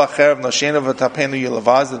 that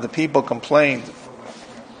the people complained.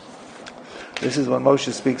 This is when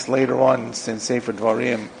Moshe speaks later on in Sefer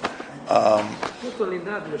Dvarim. Not only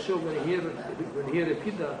that, Moshe, when he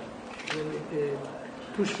repeat that, when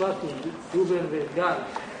two Shvatim, Reuben and Gad,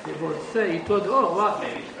 they both say, he told, what?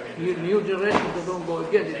 New generation, they don't go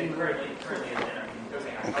again.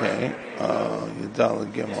 Okay. Yudal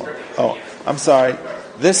Gimel. Oh, I'm sorry.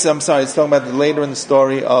 It's talking about later in the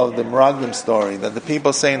story of the Meraglim story, that the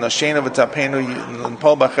people saying,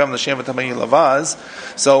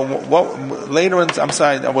 so later in, I'm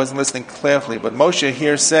sorry, I wasn't listening carefully, but Moshe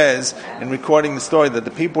here says, in recording the story, that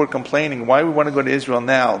the people were complaining, why we want to go to Israel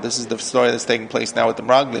now? This is the story that's taking place now with the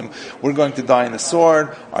Meraglim. We're going to die in the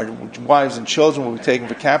sword, our wives and children will be taken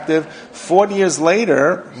for captive. 40 years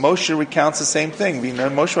later, Moshe recounts the same thing.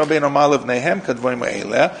 Moshe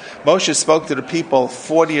spoke to the people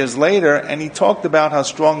 40 years later, and he talked about how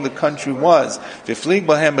strong the country was. Moshe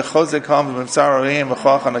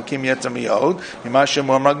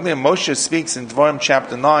speaks in Dvarim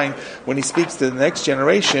chapter 9, when he speaks to the next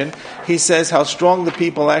generation, he says how strong the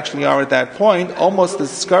people actually are at that point, almost to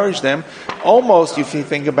discourage them, almost, if you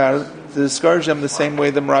think about it, to discourage them the same way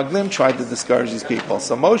the Meraglim tried to discourage these people.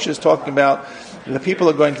 So Moshe is talking about the people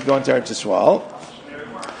are going to go into Eretz Yisrael,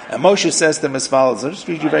 and Moshe says to them as follows. I'll just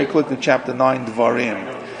read you very quickly chapter 9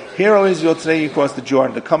 Dvarim. Hear, O Israel, today you cross the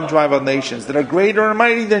Jordan to come drive out nations that are greater and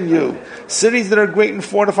mighty than you, cities that are great and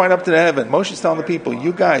fortified up to the heaven. Moshe is telling the people,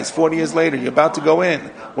 you guys, 40 years later, you're about to go in.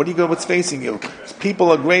 What's facing you?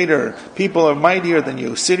 People are greater, people are mightier than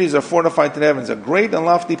you, cities are fortified to the heavens, are great and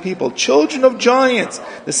lofty people, children of giants,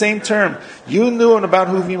 the same term. You knew and about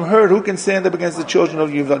whom you heard, who can stand up against the children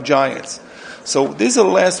of you giants? So these are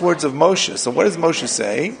the last words of Moshe. So what does Moshe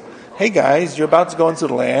say? Hey guys, you're about to go into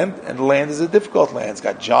the land, and the land is a difficult land. It's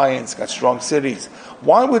got giants, it's got strong cities.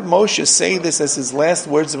 Why would Moshe say this as his last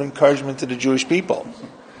words of encouragement to the Jewish people?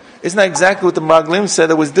 Isn't that exactly what the Meraglim said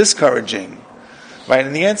that was discouraging? Right?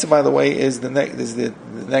 And the answer, by the way, is the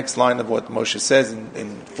next line of what Moshe says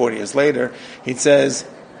in 40 years later. He says,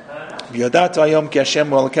 You'll know that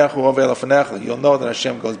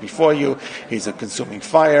Hashem goes before you. He's a consuming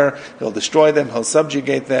fire. He'll destroy them. He'll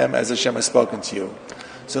subjugate them as Hashem has spoken to you.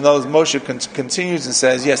 So in other words, Moshe continues and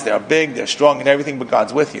says, yes, they are big, they're strong and everything, but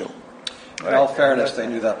God's with you. In all fairness, they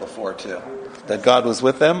knew that before too. That God was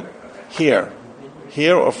with them? Here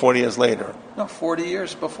or 40 years later? No, 40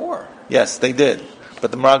 years before. Yes, they did.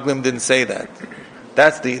 But the Meraglim didn't say that.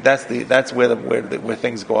 That's where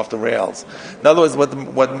things go off the rails. In other words, what the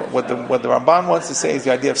Ramban wants to say is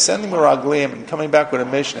the idea of sending Meraglim and coming back with a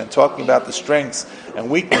mission and talking about the strengths and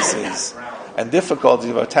weaknesses and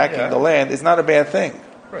difficulties of attacking the land is not a bad thing.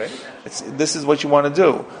 Right. This is what you want to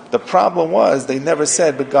do. The problem was they never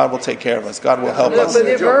said, but God will take care of us. God will help us. But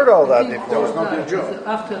they've heard all that before.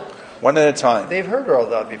 One at a time. They've heard all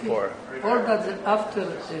that before. All that after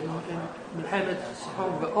Muhammad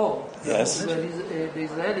Sihon Ve'or. Yes. The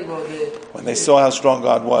Israeli go when they saw how strong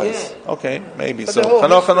God was. Yeah. Okay, maybe. But So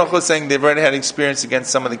Hanoch was saying they've already had experience against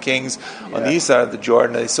some of the kings on the east side of the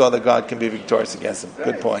Jordan. They saw that God can be victorious against them.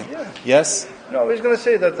 Good point. Yeah. Yes? No, I was going to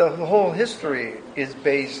say that the whole history is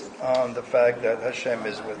based on the fact that Hashem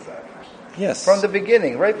is with them. Yes. From the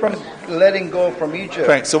beginning, right from letting go from Egypt.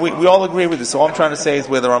 Correct. So we all agree with this. So all I'm trying to say is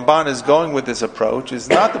where the Ramban is going with this approach is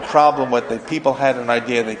not the problem what the people had an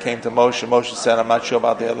idea. They came to Moshe. Moshe said, I'm not sure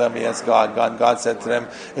about the Let me ask God. God said to them,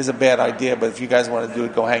 it's a bad idea, but if you guys want to do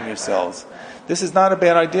it, go hang yourselves. This is not a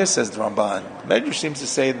bad idea, says the Ramban. Medrash seems to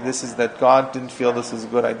say that God didn't feel this was a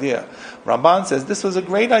good idea. Ramban says this was a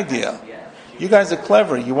great idea. You guys are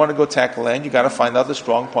clever. You want to go tackle land. You got to find out the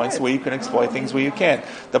strong points where you can exploit things where you can.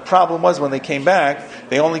 The problem was when they came back,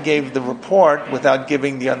 they only gave the report without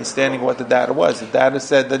giving the understanding of what the data was. The data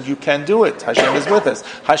said that you can do it. Hashem is with us.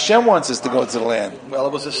 Hashem wants us to go to the land. Well,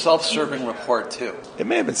 it was a self-serving report too. It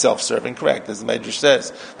may have been self-serving, correct, as the Medrash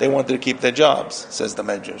says. They wanted to keep their jobs, says the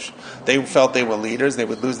Medrash. They felt they were leaders. They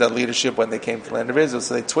would lose that leadership when they came to the land of Israel,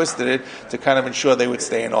 so they twisted it to kind of ensure they would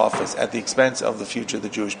stay in office at the expense of the future of the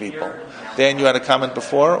Jewish people. Dan, you had a comment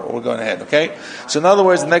before, or we're going ahead, okay? So in other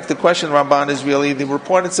words, the question Ramban is really, the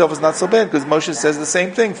report itself is not so bad, because Moshe says the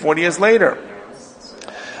same thing 40 years later.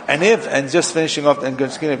 And just finishing off, and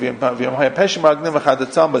if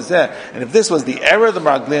this was the error of the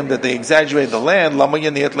Meraglim, that they exaggerated the land, why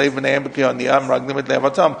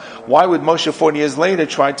would Moshe 40 years later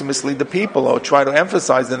try to mislead the people or try to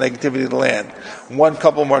emphasize the negativity of the land?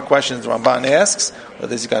 Couple more questions Ramban asks.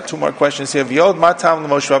 He's got two more questions here. Says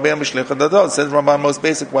Ramban, most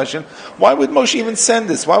basic question, why would Moshe even send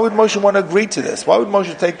this? Why would Moshe want to agree to this? Why would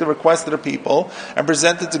Moshe take the request of the people and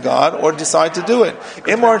present it to God or decide to do it?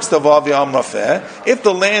 If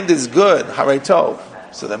the land is good, Harei Tov,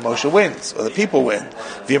 so then Moshe wins, or the people win. And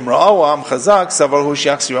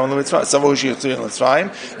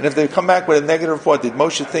if they come back with a negative report, did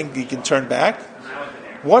Moshe think he can turn back?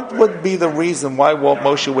 What would be the reason why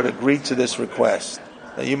Moshe would agree to this request?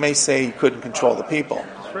 Now, you may say he couldn't control the people.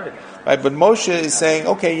 Right? But Moshe is saying,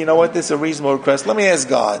 okay, you know what, this is a reasonable request. Let me ask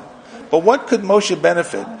God. But what could Moshe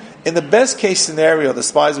benefit? In the best case scenario, the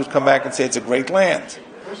spies would come back and say it's a great land.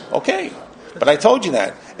 Okay, but I told you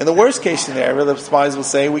that. In the worst case scenario, the spies will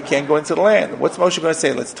say, we can't go into the land. What's Moshe going to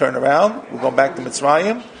say? Let's turn around. We're going back to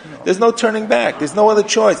Mitzrayim. There's no turning back. There's no other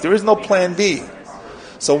choice. There is no plan B.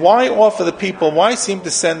 So why offer the people, why seem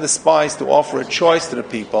to send the spies to offer a choice to the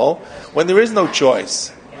people when there is no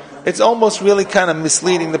choice? It's almost really kind of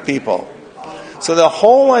misleading the people. So the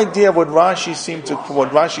whole idea of what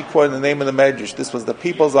Rashi quoted in the name of the Medrash, this was the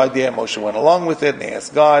people's idea. Moshe went along with it and they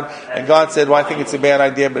asked God, and God said, well, I think it's a bad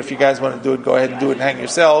idea, but if you guys want to do it, go ahead and do it and hang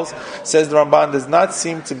yourselves. Says the Ramban, does not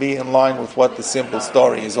seem to be in line with what the simple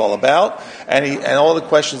story is all about. And all the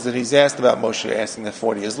questions that he's asked about Moshe asking that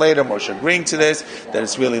 40 years later, Moshe agreeing to this, that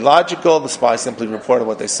it's really logical, the spies simply reported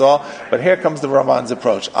what they saw. But here comes the Ramban's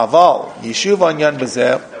approach. Aval, Yishuv Anyan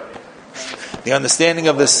Bezeh, The understanding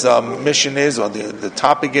of this mission is, or the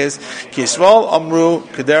topic is, Ki Yisrael Amru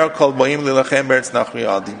Kedera Kol Boim Lilachem Beretz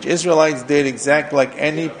Nachriah. The Israelites did exactly like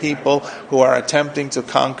any people who are attempting to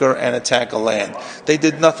conquer and attack a land. They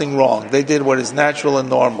did nothing wrong. They did what is natural and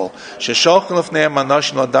normal. They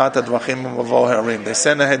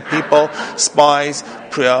sent ahead people, spies,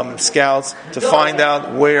 scouts, to find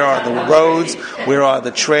out where are the roads, where are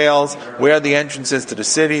the trails, where are the entrances to the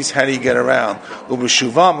cities, how do you get around.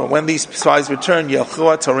 When these spies return, then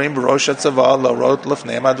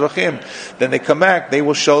they come back, they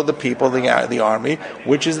will show the people, the army,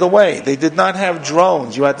 which is the way. They did not have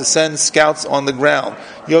drones. You had to send scouts on the ground.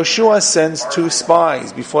 Yoshua sends 2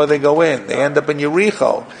 spies before they go in. They end up in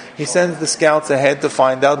Yericho. He sends the scouts ahead to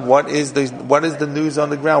find out what is the news on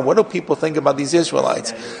the ground. What do people think about these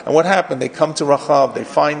Israelites? And what happened? They come to Rachav. They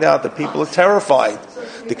find out that people are terrified.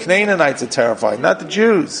 The Canaanites are terrified, not the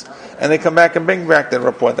Jews. And they come back and bring back their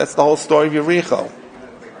report. That's the whole story of Yericho.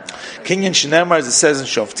 Kinyan Shenemar, as it says in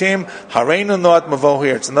Shoftim, Hareinu Noat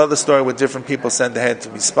Mavohir. It's another story where different people sent ahead to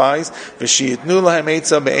be spies. V'shiyitnu lahem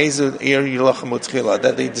eitza be'ezu ir yilachem utchila.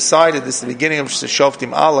 That they decided, this is the beginning of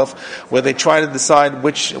Shoftim Aleph, where they try to decide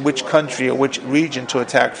which country or which region to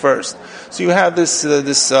attack first. So you have this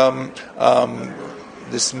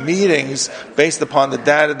meetings based upon the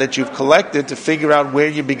data that you've collected to figure out where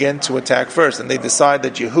you begin to attack first. And they decide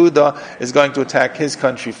that Yehuda is going to attack his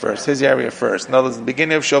country first, his area first. In other words, the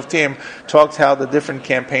beginning of Shoftim talked how the different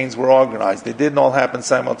campaigns were organized. They didn't all happen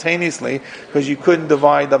simultaneously because you couldn't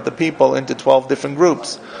divide up the people into 12 different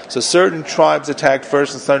groups. So certain tribes attacked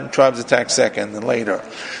first and certain tribes attacked second and later.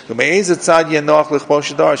 And you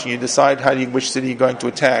decide which city you're going to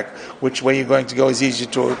attack, which way you're going to go is easier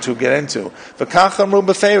to get into. And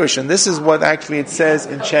this is what actually it says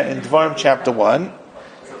in Dvarim chapter 1.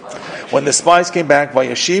 When the spies came back,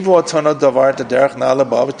 the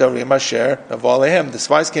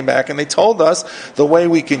spies came back and they told us the way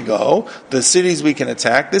we can go, the cities we can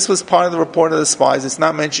attack. This was part of the report of the spies. It's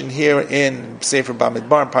not mentioned here in Sefer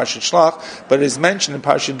Bamidbar and Parshat Shlach, but it is mentioned in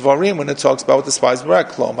Parshat Dvarim when it talks about what the spies were at.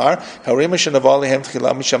 Klomar,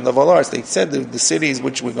 they said the cities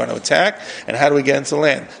which we're going to attack and how do we get into the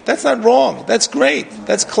land. That's not wrong. That's great.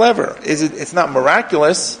 That's clever. It's not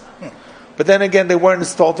miraculous. But then again, they weren't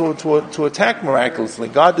told to attack miraculously.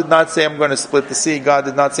 God did not say, I'm going to split the sea. God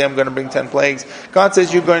did not say, I'm going to bring 10 plagues. God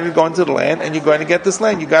says, you're going to go into the land, and you're going to get this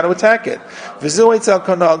land. You've got to attack it. This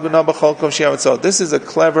is a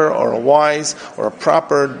clever, or a wise, or a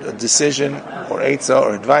proper decision, or eitzah,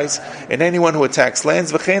 or advice, in anyone who attacks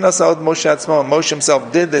lands. Moshe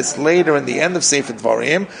himself did this later in the end of Sefer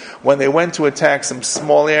Dvarim, when they went to attack some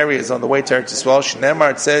small areas on the way to Eretz Yisrael. Shneimar,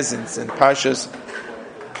 it says in Pashas,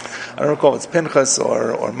 I don't recall if it's Pinchas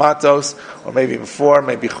or Matos, or maybe before,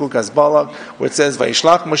 maybe Chukas Balak, where it says,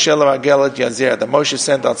 Vayishlach Moshe l'ragel et Yazer, that Moshe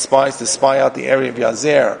sent out spies to spy out the area of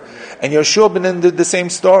Yazer. And Yoshua ben Nun did the same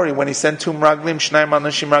story when he sent 2 Meraglim, Shnaim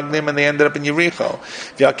Anashim Meraglim, and they ended up in Yericho.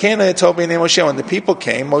 V'yakena yetov b'nei Moshe, when the people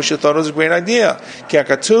came, Moshe thought it was a great idea. Ki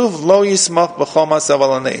hakatuv lo yismach b'chol ma'asav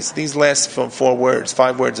al hanes. These last 5 words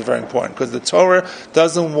are very important, because the Torah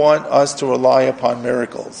doesn't want us to rely upon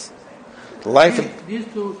miracles. These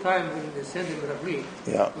 2 times when they sent them Rabbi,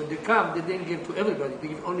 when they come, they didn't give to everybody, they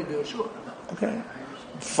give only to Yeshua. Okay.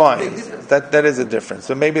 Fine. That is a difference.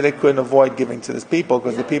 So maybe they couldn't avoid giving to this people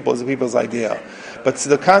because the people is the people's idea. But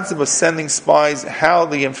the concept of sending spies, how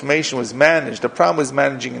the information was managed, the problem was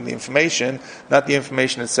managing the information, not the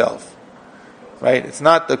information itself. Right? It's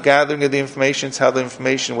not the gathering of the information, it's how the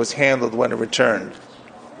information was handled when it returned.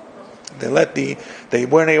 They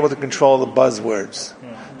weren't able to control the buzzwords.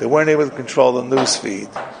 They weren't able to control the news feed,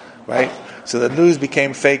 right? So the news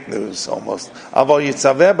became fake news almost. There's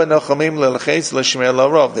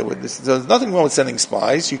nothing wrong with sending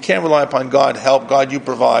spies. You can't rely upon God. Help God, you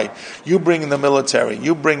provide. You bring in the military.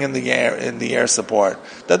 You bring in the air support.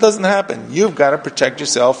 That doesn't happen. You've got to protect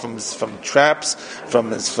yourself from traps, from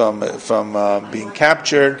being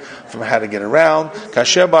captured, from how to get around. I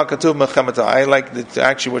like that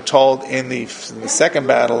actually we're told in the second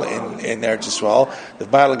battle in Eretz Yisrael, the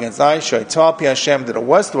battle against Ai, Hashem, that it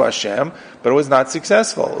was to Hashem, but it was not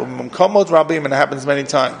successful. And it happens many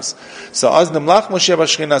times. So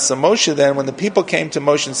Moshe then, when the people came to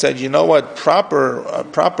Moshe and said, you know what,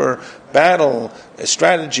 proper battle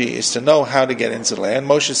strategy is to know how to get into the land.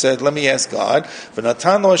 Moshe said, let me ask God. And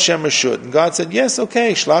God said, yes,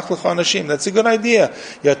 okay, shlach lecha anashim. That's a good idea.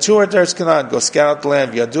 Yatur eretz Canaan, go scout out the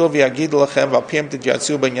land. Let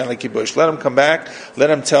them come back, let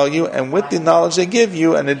them tell you, and with the knowledge they give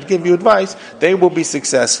you, and they give you advice, they will be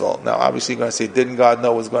successful. Now, obviously you're going to say, didn't God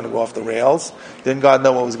know what was going to go off the rails? Didn't God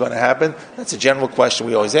know what was going to happen? That's a general question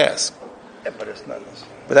we always ask. Yeah, but it's not.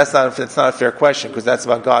 But it's not a fair question, because that's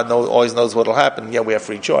about God always knows what will happen. Yeah, we have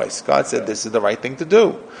free choice. God said this is the right thing to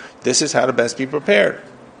do. This is how to best be prepared.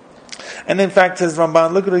 And in fact, says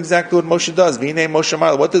Ramban, look at exactly what Moshe does.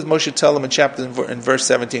 What does Moshe tell him in verse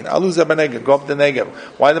 17? Aluzah b'negev, go up the Negev.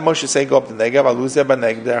 Why did Moshe say go up the Negev? Aluzah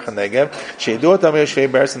b'negev, derech ha'negev. She'edu otam yoshvei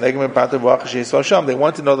beretz ha'negev mipater v'ach she'yisrael sham. They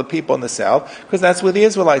want to know the people in the south, because that's where the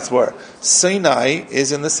Israelites were. Sinai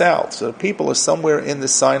is in the south. So the people are somewhere in the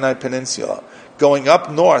Sinai Peninsula. Going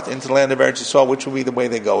up north into the land of Eretz Yisrael, which will be the way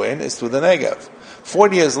they go in, is through the Negev.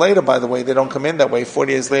 40 years later, by the way, they don't come in that way.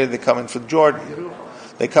 40 years later, they come in through Jordan.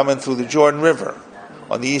 They come in through the Jordan River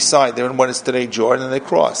on the east side. They're in what is today Jordan, and they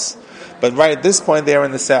cross. But right at this point, they're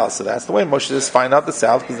in the south. So that's the way Moshe says, find out the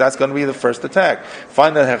south, because that's going to be the first attack.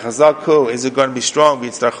 Find out Hechazaku, is it going to be strong?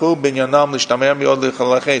 So we'll have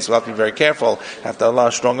to be very careful. Have to allow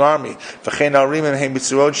a strong army. Are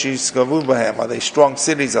they strong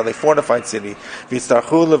cities? Are they fortified cities? If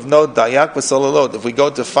we go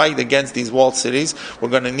to fight against these walled cities, we're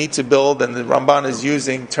going to need to build, and the Ramban is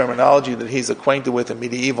using terminology that he's acquainted with in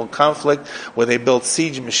medieval conflict, where they build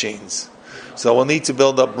siege machines. So we'll need to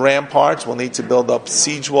build up ramparts, we'll need to build up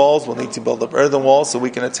siege walls, we'll need to build up earthen walls so we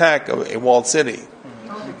can attack a walled city.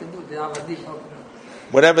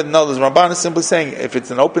 Whatever, no, the Ramban is simply saying, if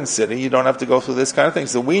it's an open city, you don't have to go through this kind of thing.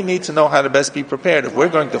 So we need to know how to best be prepared. If we're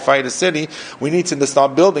going to fight a city, we need to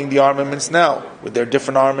start building the armaments now, with their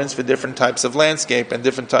different armaments for different types of landscape and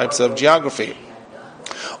different types of geography.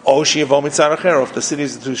 If the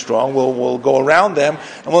cities are too strong, we'll go around them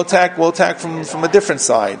and we'll attack from a different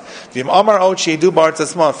side. Find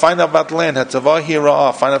out about the land. Find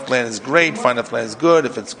out if the land is great, find out if the land is good,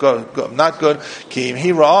 if it's good, not good.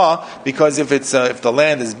 Because if the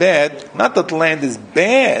land is bad, not that the land is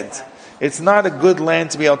bad, it's not a good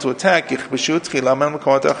land to be able to attack. If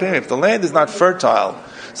the land is not fertile,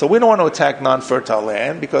 so we don't want to attack non-fertile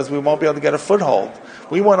land, because we won't be able to get a foothold.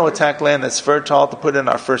 We want to attack land that's fertile to put in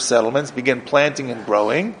our first settlements, begin planting and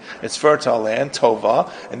growing. It's fertile land, tova,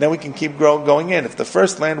 and then we can keep going in. If the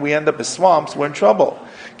first land we end up as swamps, we're in trouble.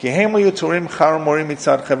 Because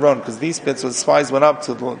these bits of spies went up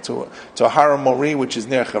to Har Mori, which is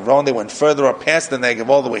near Hebron. They went further up past the Negev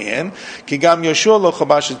all the way in. Even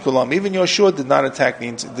Yoshua did not attack,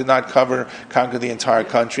 did not conquer the entire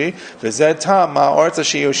country. So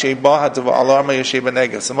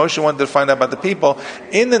Moshe wanted to find out about the people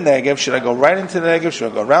in the Negev. Should I go right into the Negev?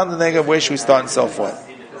 Should I go around the Negev? Where should we start, and so forth?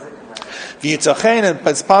 And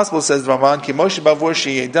it's possible, says Ramban,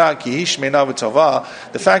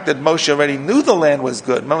 the fact that Moshe already knew the land was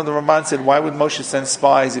good. Remember, the Ramban said, why would Moshe send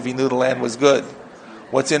spies if he knew the land was good?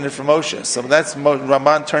 What's in it for Moshe? So that's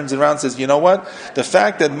Ramban turns it around and says, you know what? The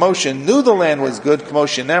fact that Moshe knew the land was good, as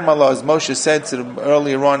Moshe said to them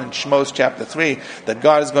earlier on in Shmos chapter 3, that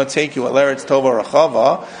God is going to take you al Eretz Tova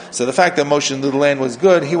Rachava. So the fact that Moshe knew the land was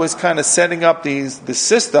good, he was kind of setting up the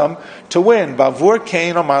system to win. He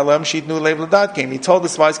told the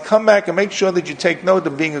spies, come back and make sure that you take note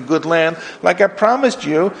of being a good land, like I promised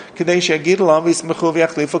you. When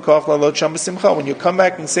you come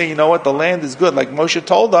back and say, you know what, the land is good, like Moshe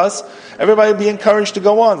told us, everybody be encouraged to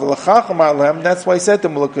go on. That's why he said to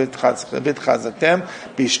them,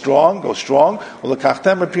 be strong, go strong,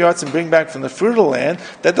 and bring back from the fruit of the land,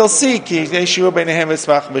 that they'll see.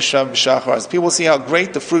 People see how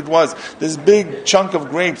great the fruit was. This big chunk of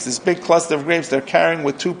grapes, this big cluster of grapes they're carrying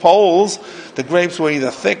with 2 poles. The grapes were either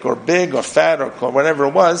thick or big or fat or whatever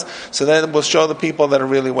it was, so that it will show the people that it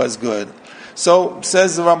really was good. So,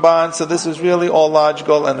 says the Ramban, so this was really all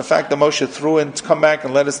logical, and the fact that Moshe threw in to come back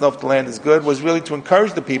and let us know if the land is good was really to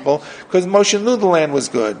encourage the people, because Moshe knew the land was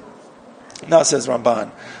good. Now, says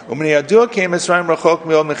Ramban, he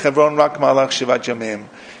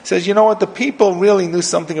says, you know what, the people really knew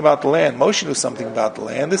something about the land. Moshe knew something about the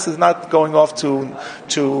land. This is not going off to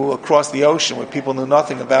across the ocean where people knew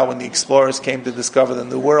nothing about when the explorers came to discover the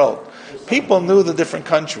New World. People knew the different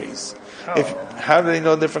countries. How do they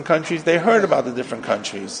know different countries? They heard about the different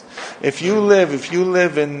countries. If you live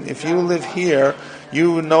here,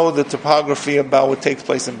 you know the topography about what takes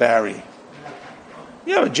place in Barrie.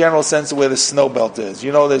 You have a general sense of where the snow belt is.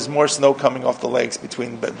 You know there's more snow coming off the lakes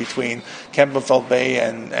between Kempenfeld Bay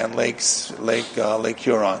and Lake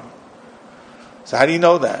Huron. So how do you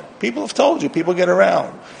know that? People have told you. People get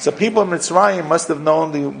around. So people in Mitzrayim must have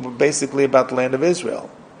known basically about the land of Israel.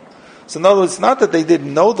 So in other words, it's not that they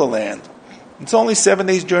didn't know the land. It's only 7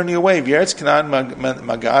 days' journey away. The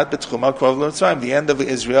end of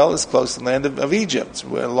Israel is close to the land of Egypt,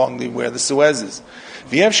 where the Suez is.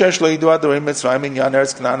 It's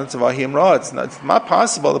not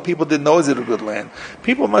possible that people didn't know is it a good land.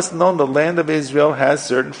 People must have known the land of Israel has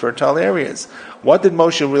certain fertile areas. What did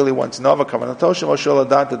Moshe really want to know? The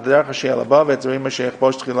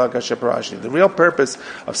real purpose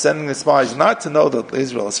of sending the spies not to know that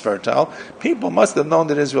Israel is fertile. People must have known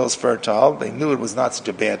that Israel is fertile. They knew it was not such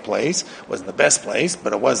a bad place. It wasn't the best place,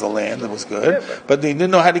 but it was a land that was good. But they didn't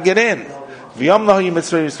know how to get in. Maybe the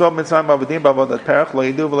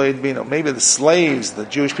slaves, the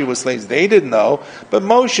Jewish people slaves, they didn't know. But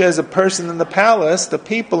Moshe, as a person in the palace, the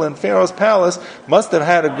people in Pharaoh's palace, must have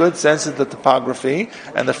had a good sense of the topography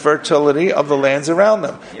and the fertility of the lands around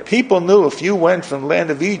them. People knew if you went from the land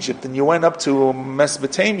of Egypt and you went up to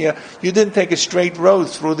Mesopotamia, you didn't take a straight road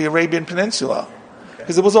through the Arabian Peninsula,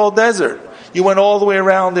 because it was all desert. You went all the way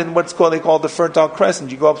around in they call the Fertile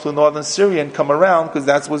Crescent. You go up through northern Syria and come around because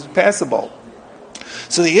that was passable.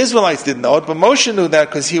 So the Israelites didn't know it, but Moshe knew that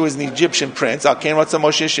because he was an Egyptian prince. So he wanted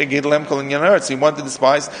the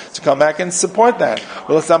spies to come back and support that.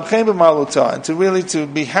 And to really to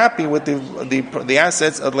be happy with the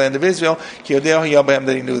assets of the land of Israel,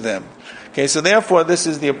 that he knew them. Okay, so therefore this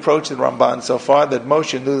is the approach of Ramban so far, that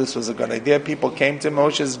Moshe knew this was a good idea. People came to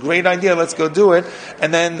Moshe's great idea, let's go do it.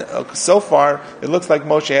 And then so far it looks like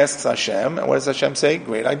Moshe asks Hashem, and what does Hashem say?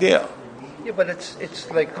 Great idea. Yeah, but it's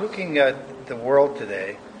like looking at the world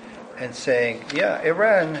today and saying, yeah,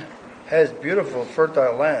 Iran has beautiful,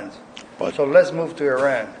 fertile lands. So let's move to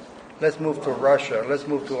Iran. Let's move to Russia. Let's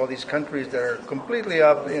move to all these countries that are completely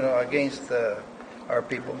up, against our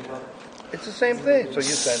people. It's the same thing. So you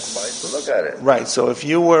send spies to look at it. Right. So if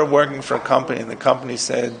you were working for a company and the company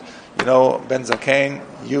said, Ben Zakane,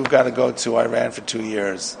 you've got to go to Iran for 2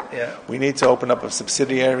 years. Yeah. We need to open up a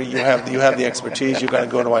subsidiary. You have the expertise. You're going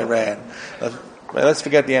to go to Iran. Let's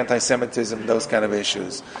forget the anti-Semitism, those kind of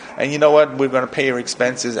issues. And you know what? We're going to pay your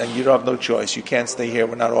expenses, and you don't have no choice. You can't stay here.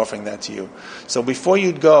 We're not offering that to you. So before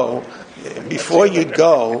you'd go,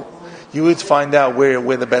 you would find out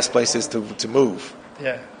where the best place is to move.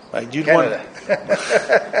 Yeah. Right? Canada.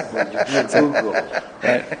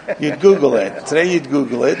 Right? You'd Google it. Today you'd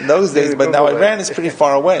Google it. In those days, but now Iran is pretty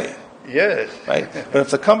far away. Yes. Right? But if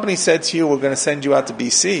the company said to you, we're going to send you out to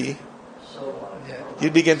BC,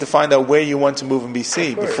 you'd begin to find out where you want to move in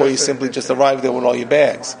BC before you simply just arrive there with all your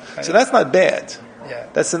bags. So that's not bad. Yeah.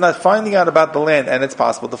 That's not finding out about the land, and it's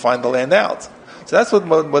possible to find the land out. So that's what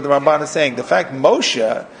the Ramban is saying. The fact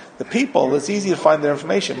Moshe, the people, it's easy to find their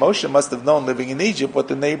information. Moshe must have known, living in Egypt, what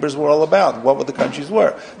the neighbors were all about, what the countries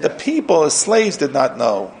were. The people, as slaves, did not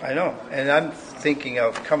know. I know. And I'm thinking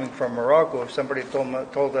of coming from Morocco. If somebody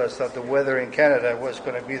told us that the weather in Canada was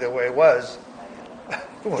going to be the way it was,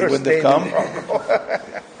 you wouldn't have come?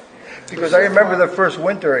 Because I remember the first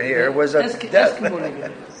winter here was a death.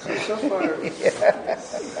 So far,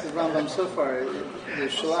 the Rambam so far, the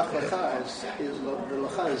Shalach Lecha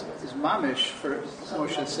is mamish for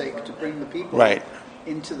Moshe's sake to bring the people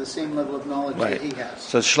into the same level of knowledge that he has.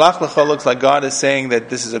 So Shalach Lecha looks like God is saying that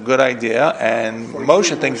this is a good idea, and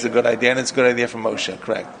Moshe thinks it's a good idea, and it's a good idea for Moshe,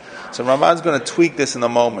 correct? So Ramban's going to tweak this in a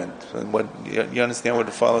moment. What you understand what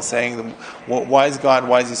the fellow is saying? Why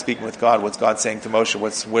is he speaking with God? What's God saying to Moshe?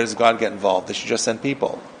 Where does God get involved? They should just send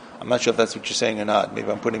people. I'm not sure if that's what you're saying or not. Maybe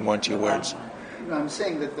I'm putting more into your words. No, I'm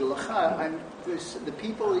saying that the lecha, the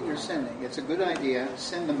people that you're sending, it's a good idea.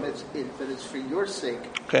 Send them, but it's for your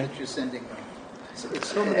sake that you're sending them. It's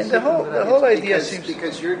so many. And the whole idea seems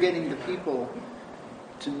because you're getting the people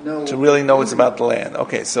to know, to really know what's about the land.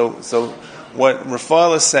 Okay, so what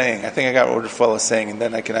Rafael is saying, I think I got what Rafael is saying, and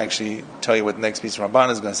then I can actually tell you what the next piece of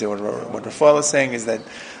Ramban is going to say. What Rafael is saying is that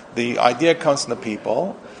the idea comes from the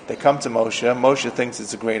people. They come to Moshe. Moshe thinks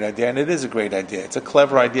it's a great idea, and it is a great idea. It's a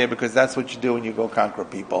clever idea because that's what you do when you go conquer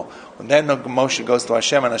people. And then Moshe goes to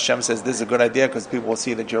Hashem, and Hashem says, "This is a good idea because people will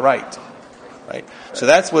see that you're right." Right. So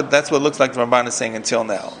that's what looks like the Ramban is saying until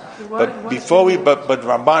now. But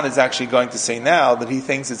Ramban is actually going to say now that he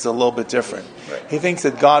thinks it's a little bit different. Right. He thinks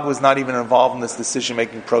that God was not even involved in this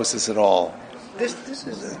decision-making process at all. This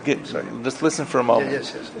is just listen for a moment.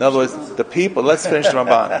 Yes. In other words, the people, let's finish the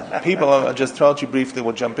Ramban. The people, I'll just tell you briefly,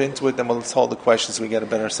 we'll jump into it, then we'll hold the questions so we get a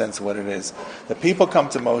better sense of what it is. The people come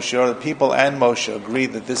to Moshe, or the people and Moshe agree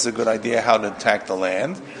that this is a good idea how to attack the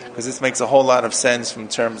land, because this makes a whole lot of sense from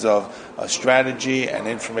terms of strategy and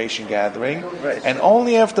information gathering. Right. And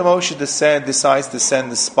only after Moshe decides to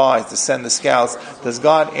send the spies, to send the scouts, does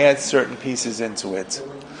God add certain pieces into it.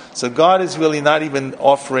 So God is really not even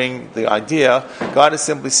offering the idea. God is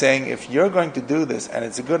simply saying, if you're going to do this, and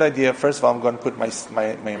it's a good idea, first of all, I'm going to put my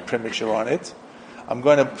imprimatur on it. I'm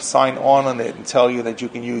going to sign on it and tell you that you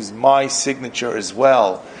can use my signature as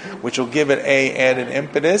well, which will give it added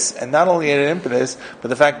impetus, and not only added impetus, but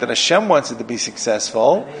the fact that Hashem wants it to be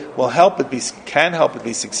successful can help it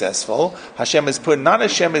be successful. Hashem is not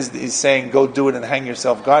Hashem is saying go do it and hang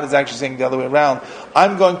yourself. God is actually saying the other way around.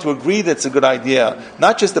 I'm going to agree that's a good idea.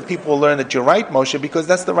 Not just that people will learn that you're right, Moshe, because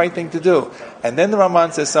that's the right thing to do. And then the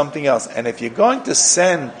Ramban says something else. And if you're going to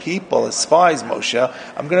send people as spies, Moshe,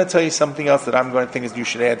 I'm going to tell you something else that I'm going to think is you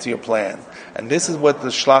should add to your plan. And this is what the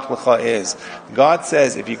Shlach Lecha is. God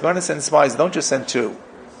says, if you're going to send spies, don't just send two.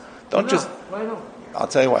 Why not? I'll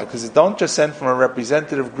tell you why. Because don't just send from a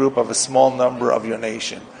representative group of a small number of your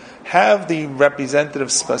nation. Have the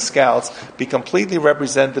representative scouts be completely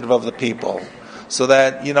representative of the people. So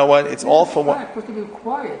that, you know what, it's all for one. It's supposed to be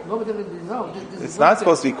quiet. Nobody will know. It's not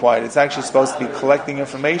supposed to be quiet. It's actually supposed to be collecting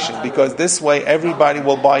information, because this way everybody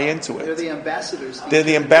will buy into it. They're the ambassadors. They're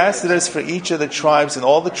the ambassadors for each of the tribes, and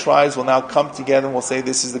all the tribes will now come together and will say,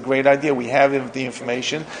 this is a great idea. We have the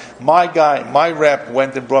information. My rep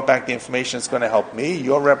went and brought back the information. It's going to help me.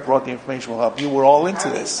 Your rep brought the information. Will help you. We're all into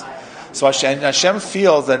this. So Hashem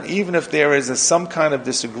feels that even if there is some kind of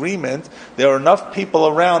disagreement, there are enough people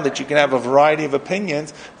around that you can have a variety of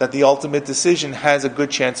opinions that the ultimate decision has a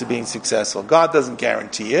good chance of being successful. God doesn't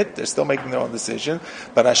guarantee it. They're still making their own decision.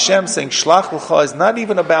 But Hashem saying, Shlach L'cha is not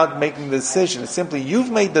even about making the decision. It's simply,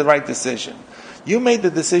 you've made the right decision. You made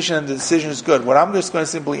the decision, and the decision is good. What I'm just going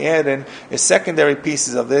to simply add in is secondary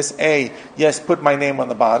pieces of this. Yes, put my name on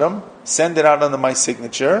the bottom. Send it out under my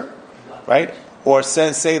signature. Right? Or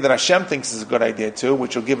say that Hashem thinks is a good idea too,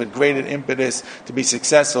 which will give it greater impetus to be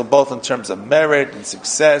successful, both in terms of merit and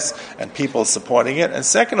success and people supporting it. And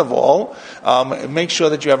second of all, make sure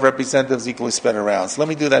that you have representatives equally spread around. So let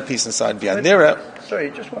me do that piece inside V'yanira. Sorry,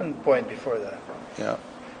 just one point before that. Yeah.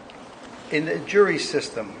 In the jury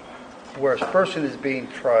system, where a person is being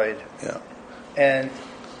tried, and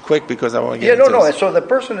quick, because I want to get into this. So the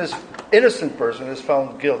innocent person is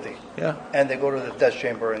found guilty. Yeah. And they go to the death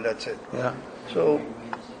chamber, and that's it. Yeah. So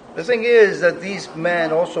the thing is that these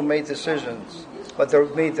men also made decisions, but they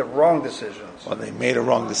made the wrong decisions. Well, they made a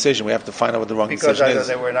wrong decision. We have to find out what the wrong because decision is. Because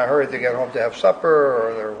either they were in a hurry to get home to have supper,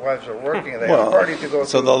 or their wives are working, and they have a party to go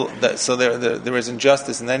to. So there is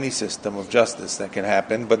injustice in any system of justice that can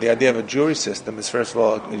happen. But the idea of a jury system is, first of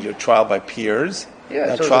all, your trial by peers.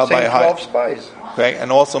 Yeah, so trial the same by 12 spies. Okay, and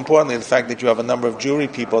also importantly, the fact that you have a number of jury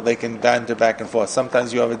people, they can banter back and forth.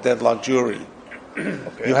 Sometimes you have a deadlock jury.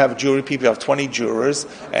 Okay. You have jury people, you have 20 jurors,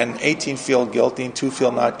 and 18 feel guilty and 2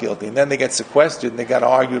 feel not guilty. And then they get sequestered, and they got to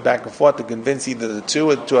argue back and forth to convince either the 2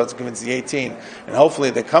 or the 2 have to convince the 18. And hopefully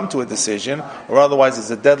they come to a decision, or otherwise it's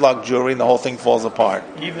a deadlock jury and the whole thing falls apart.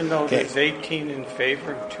 Even though there's 18 in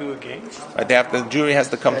favor and 2 against? Right, the jury has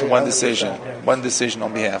to come to one decision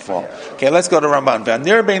on behalf of all. Okay, let's go to Ramban.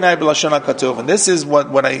 And this is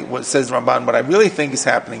what says Ramban, what I really think is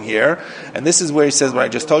happening here, and this is where he says what I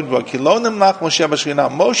just told you about.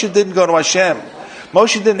 Moshe didn't go to Hashem.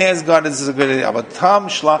 Moshe didn't ask God, this is a good idea. But Tam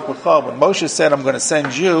Shlach L'cha, when Moshe said, I'm going to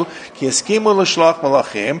send you, Ki Yaskimu L'Shlach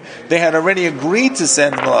Malachim, they had already agreed to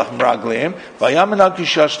send Malachim Raglim, Vayam Minhag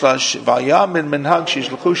Minhag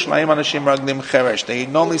Shishluchu Shlayim Anashim Raglim Cheresh. They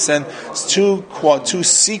normally send two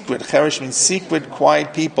secret, Cheresh means secret,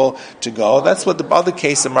 quiet people to go. That's what the other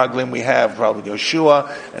case of Raglim we have, probably Yoshua.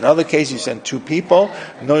 In other cases, you send 2 people.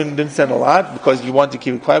 No, you didn't send a lot, because you want to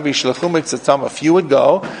keep it quiet. A few would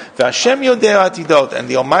go. V'Hashem Yodei Atidot. And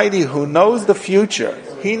the Almighty, who knows the future,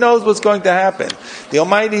 He knows what's going to happen. The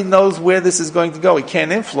Almighty knows where this is going to go. He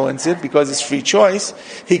can't influence it because it's free choice.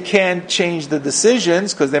 He can't change the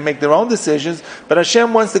decisions because they make their own decisions. But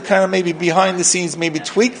Hashem wants to kind of maybe behind the scenes, maybe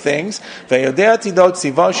tweak things. God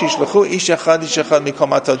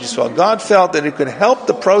felt that it could help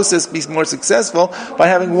the process be more successful by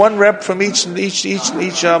having one rep from each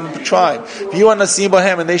tribe. If you want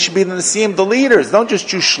Nasim and they should be the Nasim, the leaders. Don't just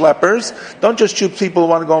choose schleppers. Don't just choose people who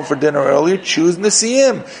want to go in for dinner earlier. Choose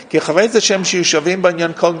Nasim. There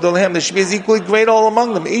should be equally great all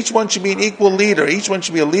among them. Each one should be an equal leader. Each one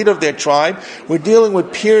should be a leader of their tribe. We're dealing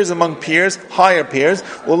with peers among peers, higher peers.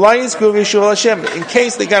 In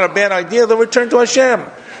case they got a bad idea, they'll return to Hashem.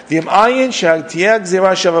 And if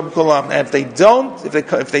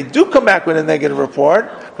they do come back with a negative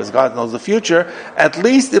report, because God knows the future, at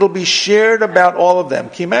least it'll be shared about all of them.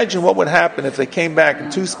 Can you imagine what would happen if they came back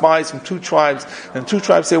and 2 spies from 2 tribes, and 2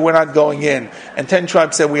 tribes say we're not going in, and 10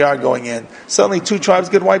 tribes say we are going in? Suddenly 2 tribes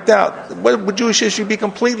get wiped out. What Jewish issue be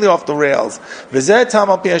completely off the rails? And this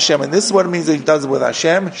is what it means that he does it with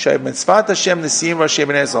Hashem.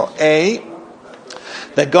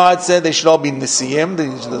 that God said they should all be Nisiim,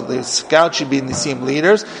 the scouts should be Nisiim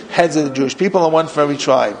leaders, heads of the Jewish people, and one for every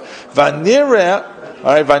tribe.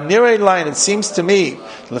 Vanire line, it seems to me,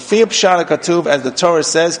 Lefi Pshat HaKatuv, as the Torah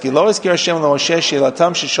says, Ki lo ezkir Hashem leMoshe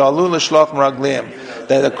she'elatam sheshalu l'shloch meraglim,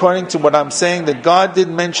 that according to what I'm saying, that God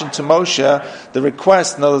didn't mention to Moshe the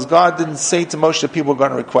request. In other words, God didn't say to Moshe that people were going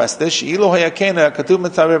to request this. She'ilu hayakena HaKatuv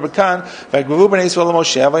mitzareh b'kan, v'gruvu b'nei Yisrael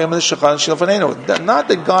leMoshe, v'yam l'shachan shilfanenu. Not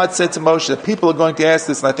that God said to Moshe that people are going to ask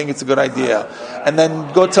this, and I think it's a good idea, and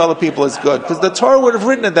then go tell the people it's good, because the Torah would have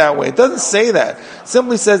written it that way. It doesn't say that. It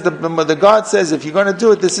simply says the God says if you're going to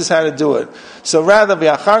do it, this is how to do it. So rather,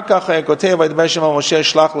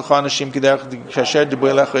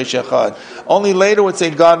 only later would say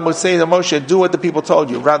God would say to Moshe, do what the people told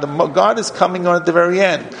you. Rather, God is coming on at the very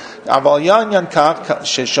end. The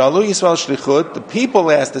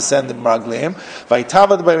people asked to send the Meraglim.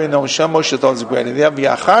 Moshe thought it was a great idea.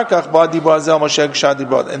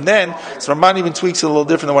 And then, so Ramban even tweaks it a little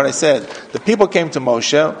different than what I said. The people came to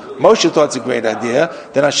Moshe. Moshe thought it's a great idea.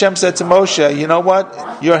 Then Hashem said to Moshe, you know what?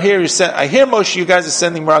 You're here. I hear Moshe, you guys are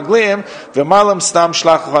sending Meraglim.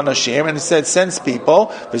 And he said, sends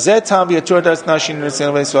people.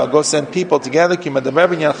 Go send people together. I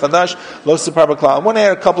want to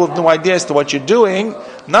add a couple of new ideas to what you're doing.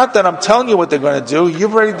 Not that I'm telling you what they're going to do.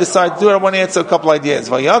 You've already decided to do it. I want to answer a couple ideas.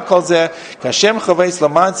 God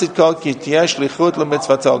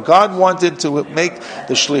wanted to make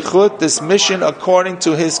the shlichut, this mission, according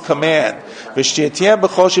to His command.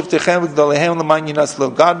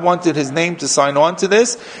 God wanted His name to sign on to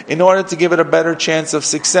this in order to give it a better chance of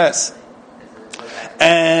success.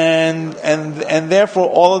 And therefore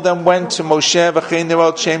all of them went to Moshe.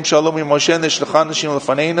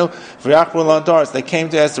 They came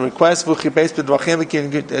to ask the request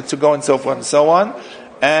to go and so forth and so on.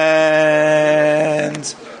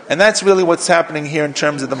 And that's really what's happening here in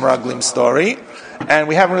terms of the Meraglim story. And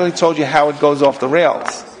we haven't really told you how it goes off the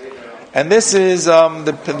rails. And this is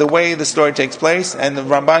the way the story takes place. And the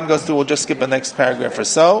Ramban goes through, we'll just skip the next paragraph or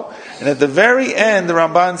so. And at the very end, the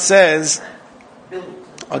Ramban says,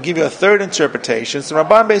 I'll give you a third interpretation. So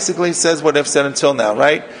Ramban basically says what I've said until now,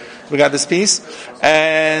 right? We got this piece.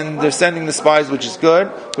 And they're sending the spies, which is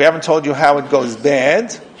good. We haven't told you how it goes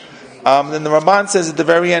bad. Then the Ramban says at the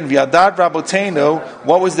very end, V'yadad Rabotenu,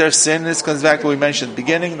 what was their sin? This comes back to what we mentioned at the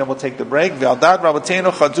beginning, then we'll take the break. V'yadad Rabotenu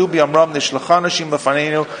chadu b'yamram nishlachan hashim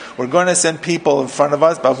lefanenu. We're going to send people in front of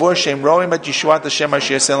us. Bavur shem roim et yishuat Hashem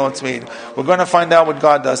asher yaselu tzmin. We're going to find out what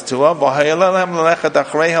God does to them. V'hayalelem lelechet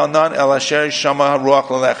achrei ha'nan el asher shama haruach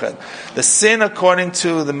lelechet. The sin, according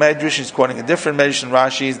to the Medrash, is quoting a different Medrash in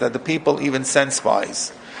Rashi, is that the people even sent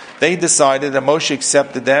spies. They decided that Moshe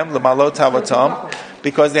accepted them, l'malot havatam,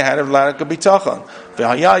 because they had a lack of bitachon.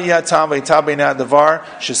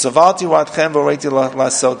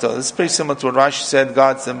 This is pretty similar to what Rashi said.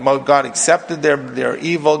 God accepted their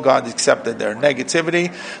evil. God accepted their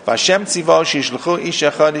negativity.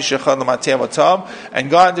 And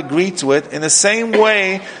God agreed to it in the same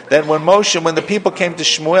way that when the people came to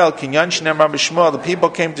Shmuel, the people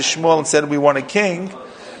came to Shmuel and said, we want a king.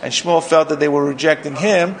 And Shmuel felt that they were rejecting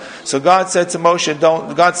him. So God said to Moshe,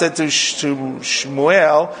 God said to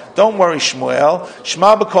Shmuel, don't worry, Shmuel.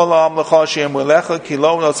 Shma b'kol ha'am l'chol she'em u'lecha, ki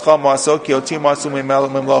lo notzcha ma'aso, ki oti ma'asu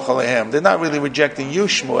mimloch alehem. They're not really rejecting you,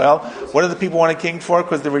 Shmuel. What do the people want a king for?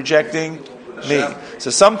 Because they're rejecting me. So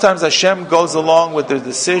sometimes Hashem goes along with the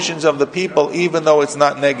decisions of the people, even though it's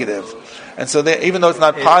not negative. And so even though it's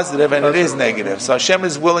not positive, and it is negative. So Hashem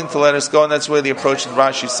is willing to let us go, and that's where the approach that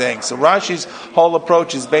Rashi is saying. So Rashi's whole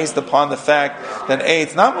approach is based upon the fact that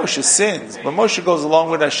it's not Moshe's sins, but Moshe goes along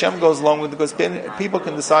with it, Hashem goes along with it, because people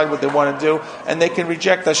can decide what they want to do, and they can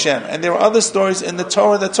reject Hashem. And there are other stories in the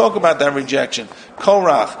Torah that talk about that rejection.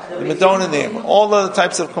 Korach, the Medonanim, all other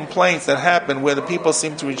types of complaints that happen where the people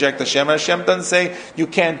seem to reject Hashem. And Hashem doesn't say, you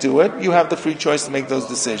can't do it. You have the free choice to make those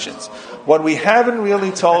decisions. What we haven't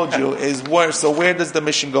really told you is where does the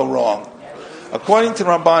mission go wrong? According to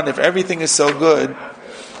Ramban, if everything is so good,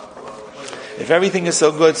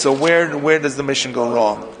 so where does the mission go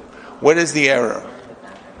wrong? What is the error?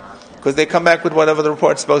 Because they come back with whatever the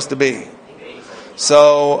report's supposed to be.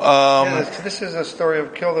 So this is a story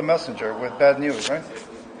of kill the messenger with bad news, right?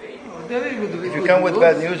 If you come with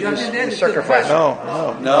bad news, you sacrifice.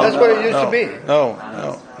 No. That's what it used to be.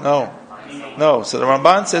 No. So the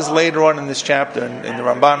Ramban says later on in this chapter, in the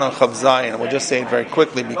Ramban on Chav Zayin, and we'll just say it very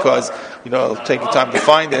quickly because it'll take you time to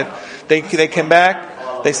find it. They came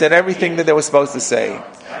back. They said everything that they were supposed to say.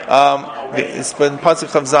 It's been Pasuk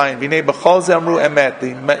Chav Zayin. V'nei b'chol ze amru emet.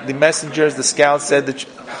 The messengers, the scouts said that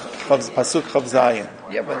Pasuk Chav Zayin.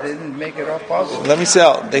 Yeah, but they didn't make it all possible. Let me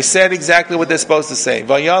say, they said exactly what they're supposed to say.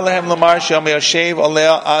 They were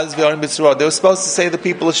supposed to say the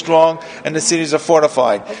people are strong and the cities are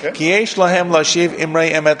fortified. Okay. They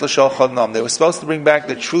were supposed to bring back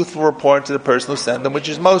the truthful report to the person who sent them, which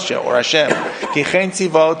is Moshe or Hashem.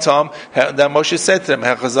 That Moshe said to them,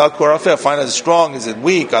 find out strong, is it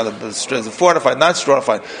weak, is it fortified, not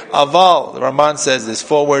fortified. Aval, the Ramban says there's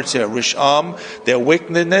 4 words here. Rish'am, their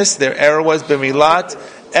wickedness, their error was b'milat,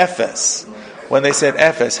 Ephes. When they said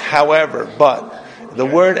Ephes, however, but. The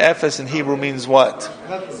word Ephes in Hebrew means what?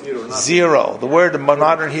 Zero. The word in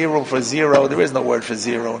modern Hebrew for zero, there is no word for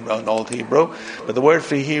zero in Old Hebrew, but the word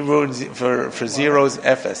for Hebrew for zero is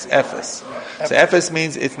Ephes. Ephes. So Ephes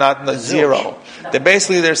means it's not zero.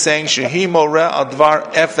 They're saying Shehi Moreh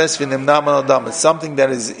Advar Ephes V'Nimnaman Adam. It's something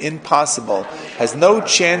that is impossible, has no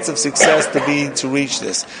chance of success to reach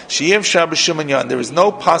this. Sheyev Shar B'Shumanyan. There is no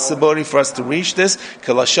possibility for us to reach this.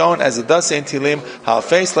 Kelashon, as it does say in Tilim,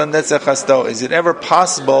 Ha'afes L'Netzach Hasto. Is it ever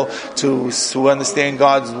possible to understand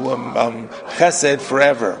God's chesed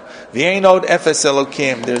forever? V'einod Ephes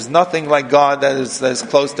Elokim. There's nothing like God that is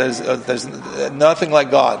close. There's nothing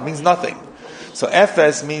like God. It means nothing. So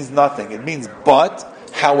Ephes means nothing. It means but,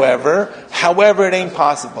 however, it ain't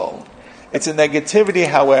possible. It's a negativity,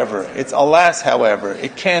 however. It's alas, however.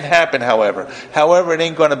 It can't happen, however. However, it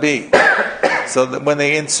ain't going to be. So that when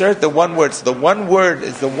they insert the one word, so the one word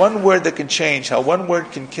is the one word that can change, how one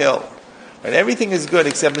word can kill. Right? Everything is good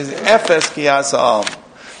except it's Ephes Kiyasa'am.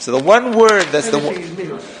 So the one word that's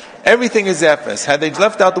everything is Ephes. Had they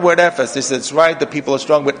left out the word Ephes, they said it's right, the people are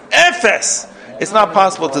strong, but Ephes! It's not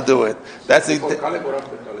possible to do it. It's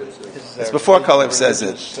before Kalev says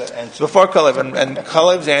it. It's before Kalev, and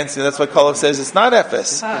Kalev's answer. That's why Kalev says it's not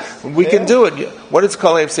Ephes. We can do it. What is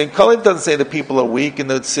Kalev saying? Kalev doesn't say the people are weak and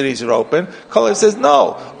the cities are open. Kalev says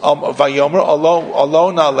no. Vayomer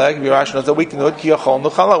alone nalek v'yirashnos that we can do it.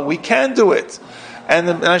 We can do it.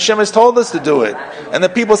 And Hashem has told us to do it. And the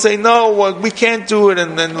people say, no, we can't do it.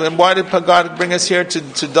 And why did God bring us here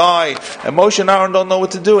to die? And Moshe and Aaron don't know what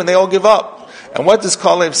to do, and they all give up. And what does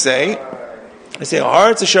Kalev say? They say,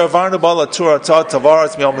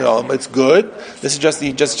 it's good. This is just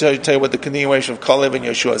to tell you what the continuation of Kalev and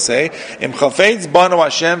Yeshua say.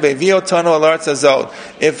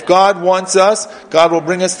 If God wants us, God will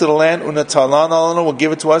bring us to the land, will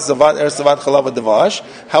give it to us.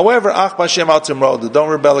 However, don't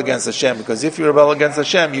rebel against Hashem, because if you rebel against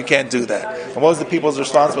Hashem, you can't do that. And what was the people's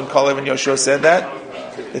response when Kalev and Yeshua said that?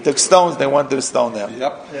 They took stones, they wanted to stone them.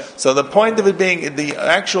 Yep. So the point of it being, the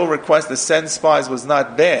actual request to send spies was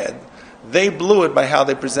not bad. They blew it by how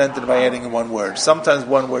they presented it by adding in one word. Sometimes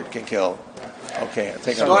one word can kill. Okay, I'll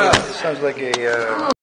take it. Sounds like a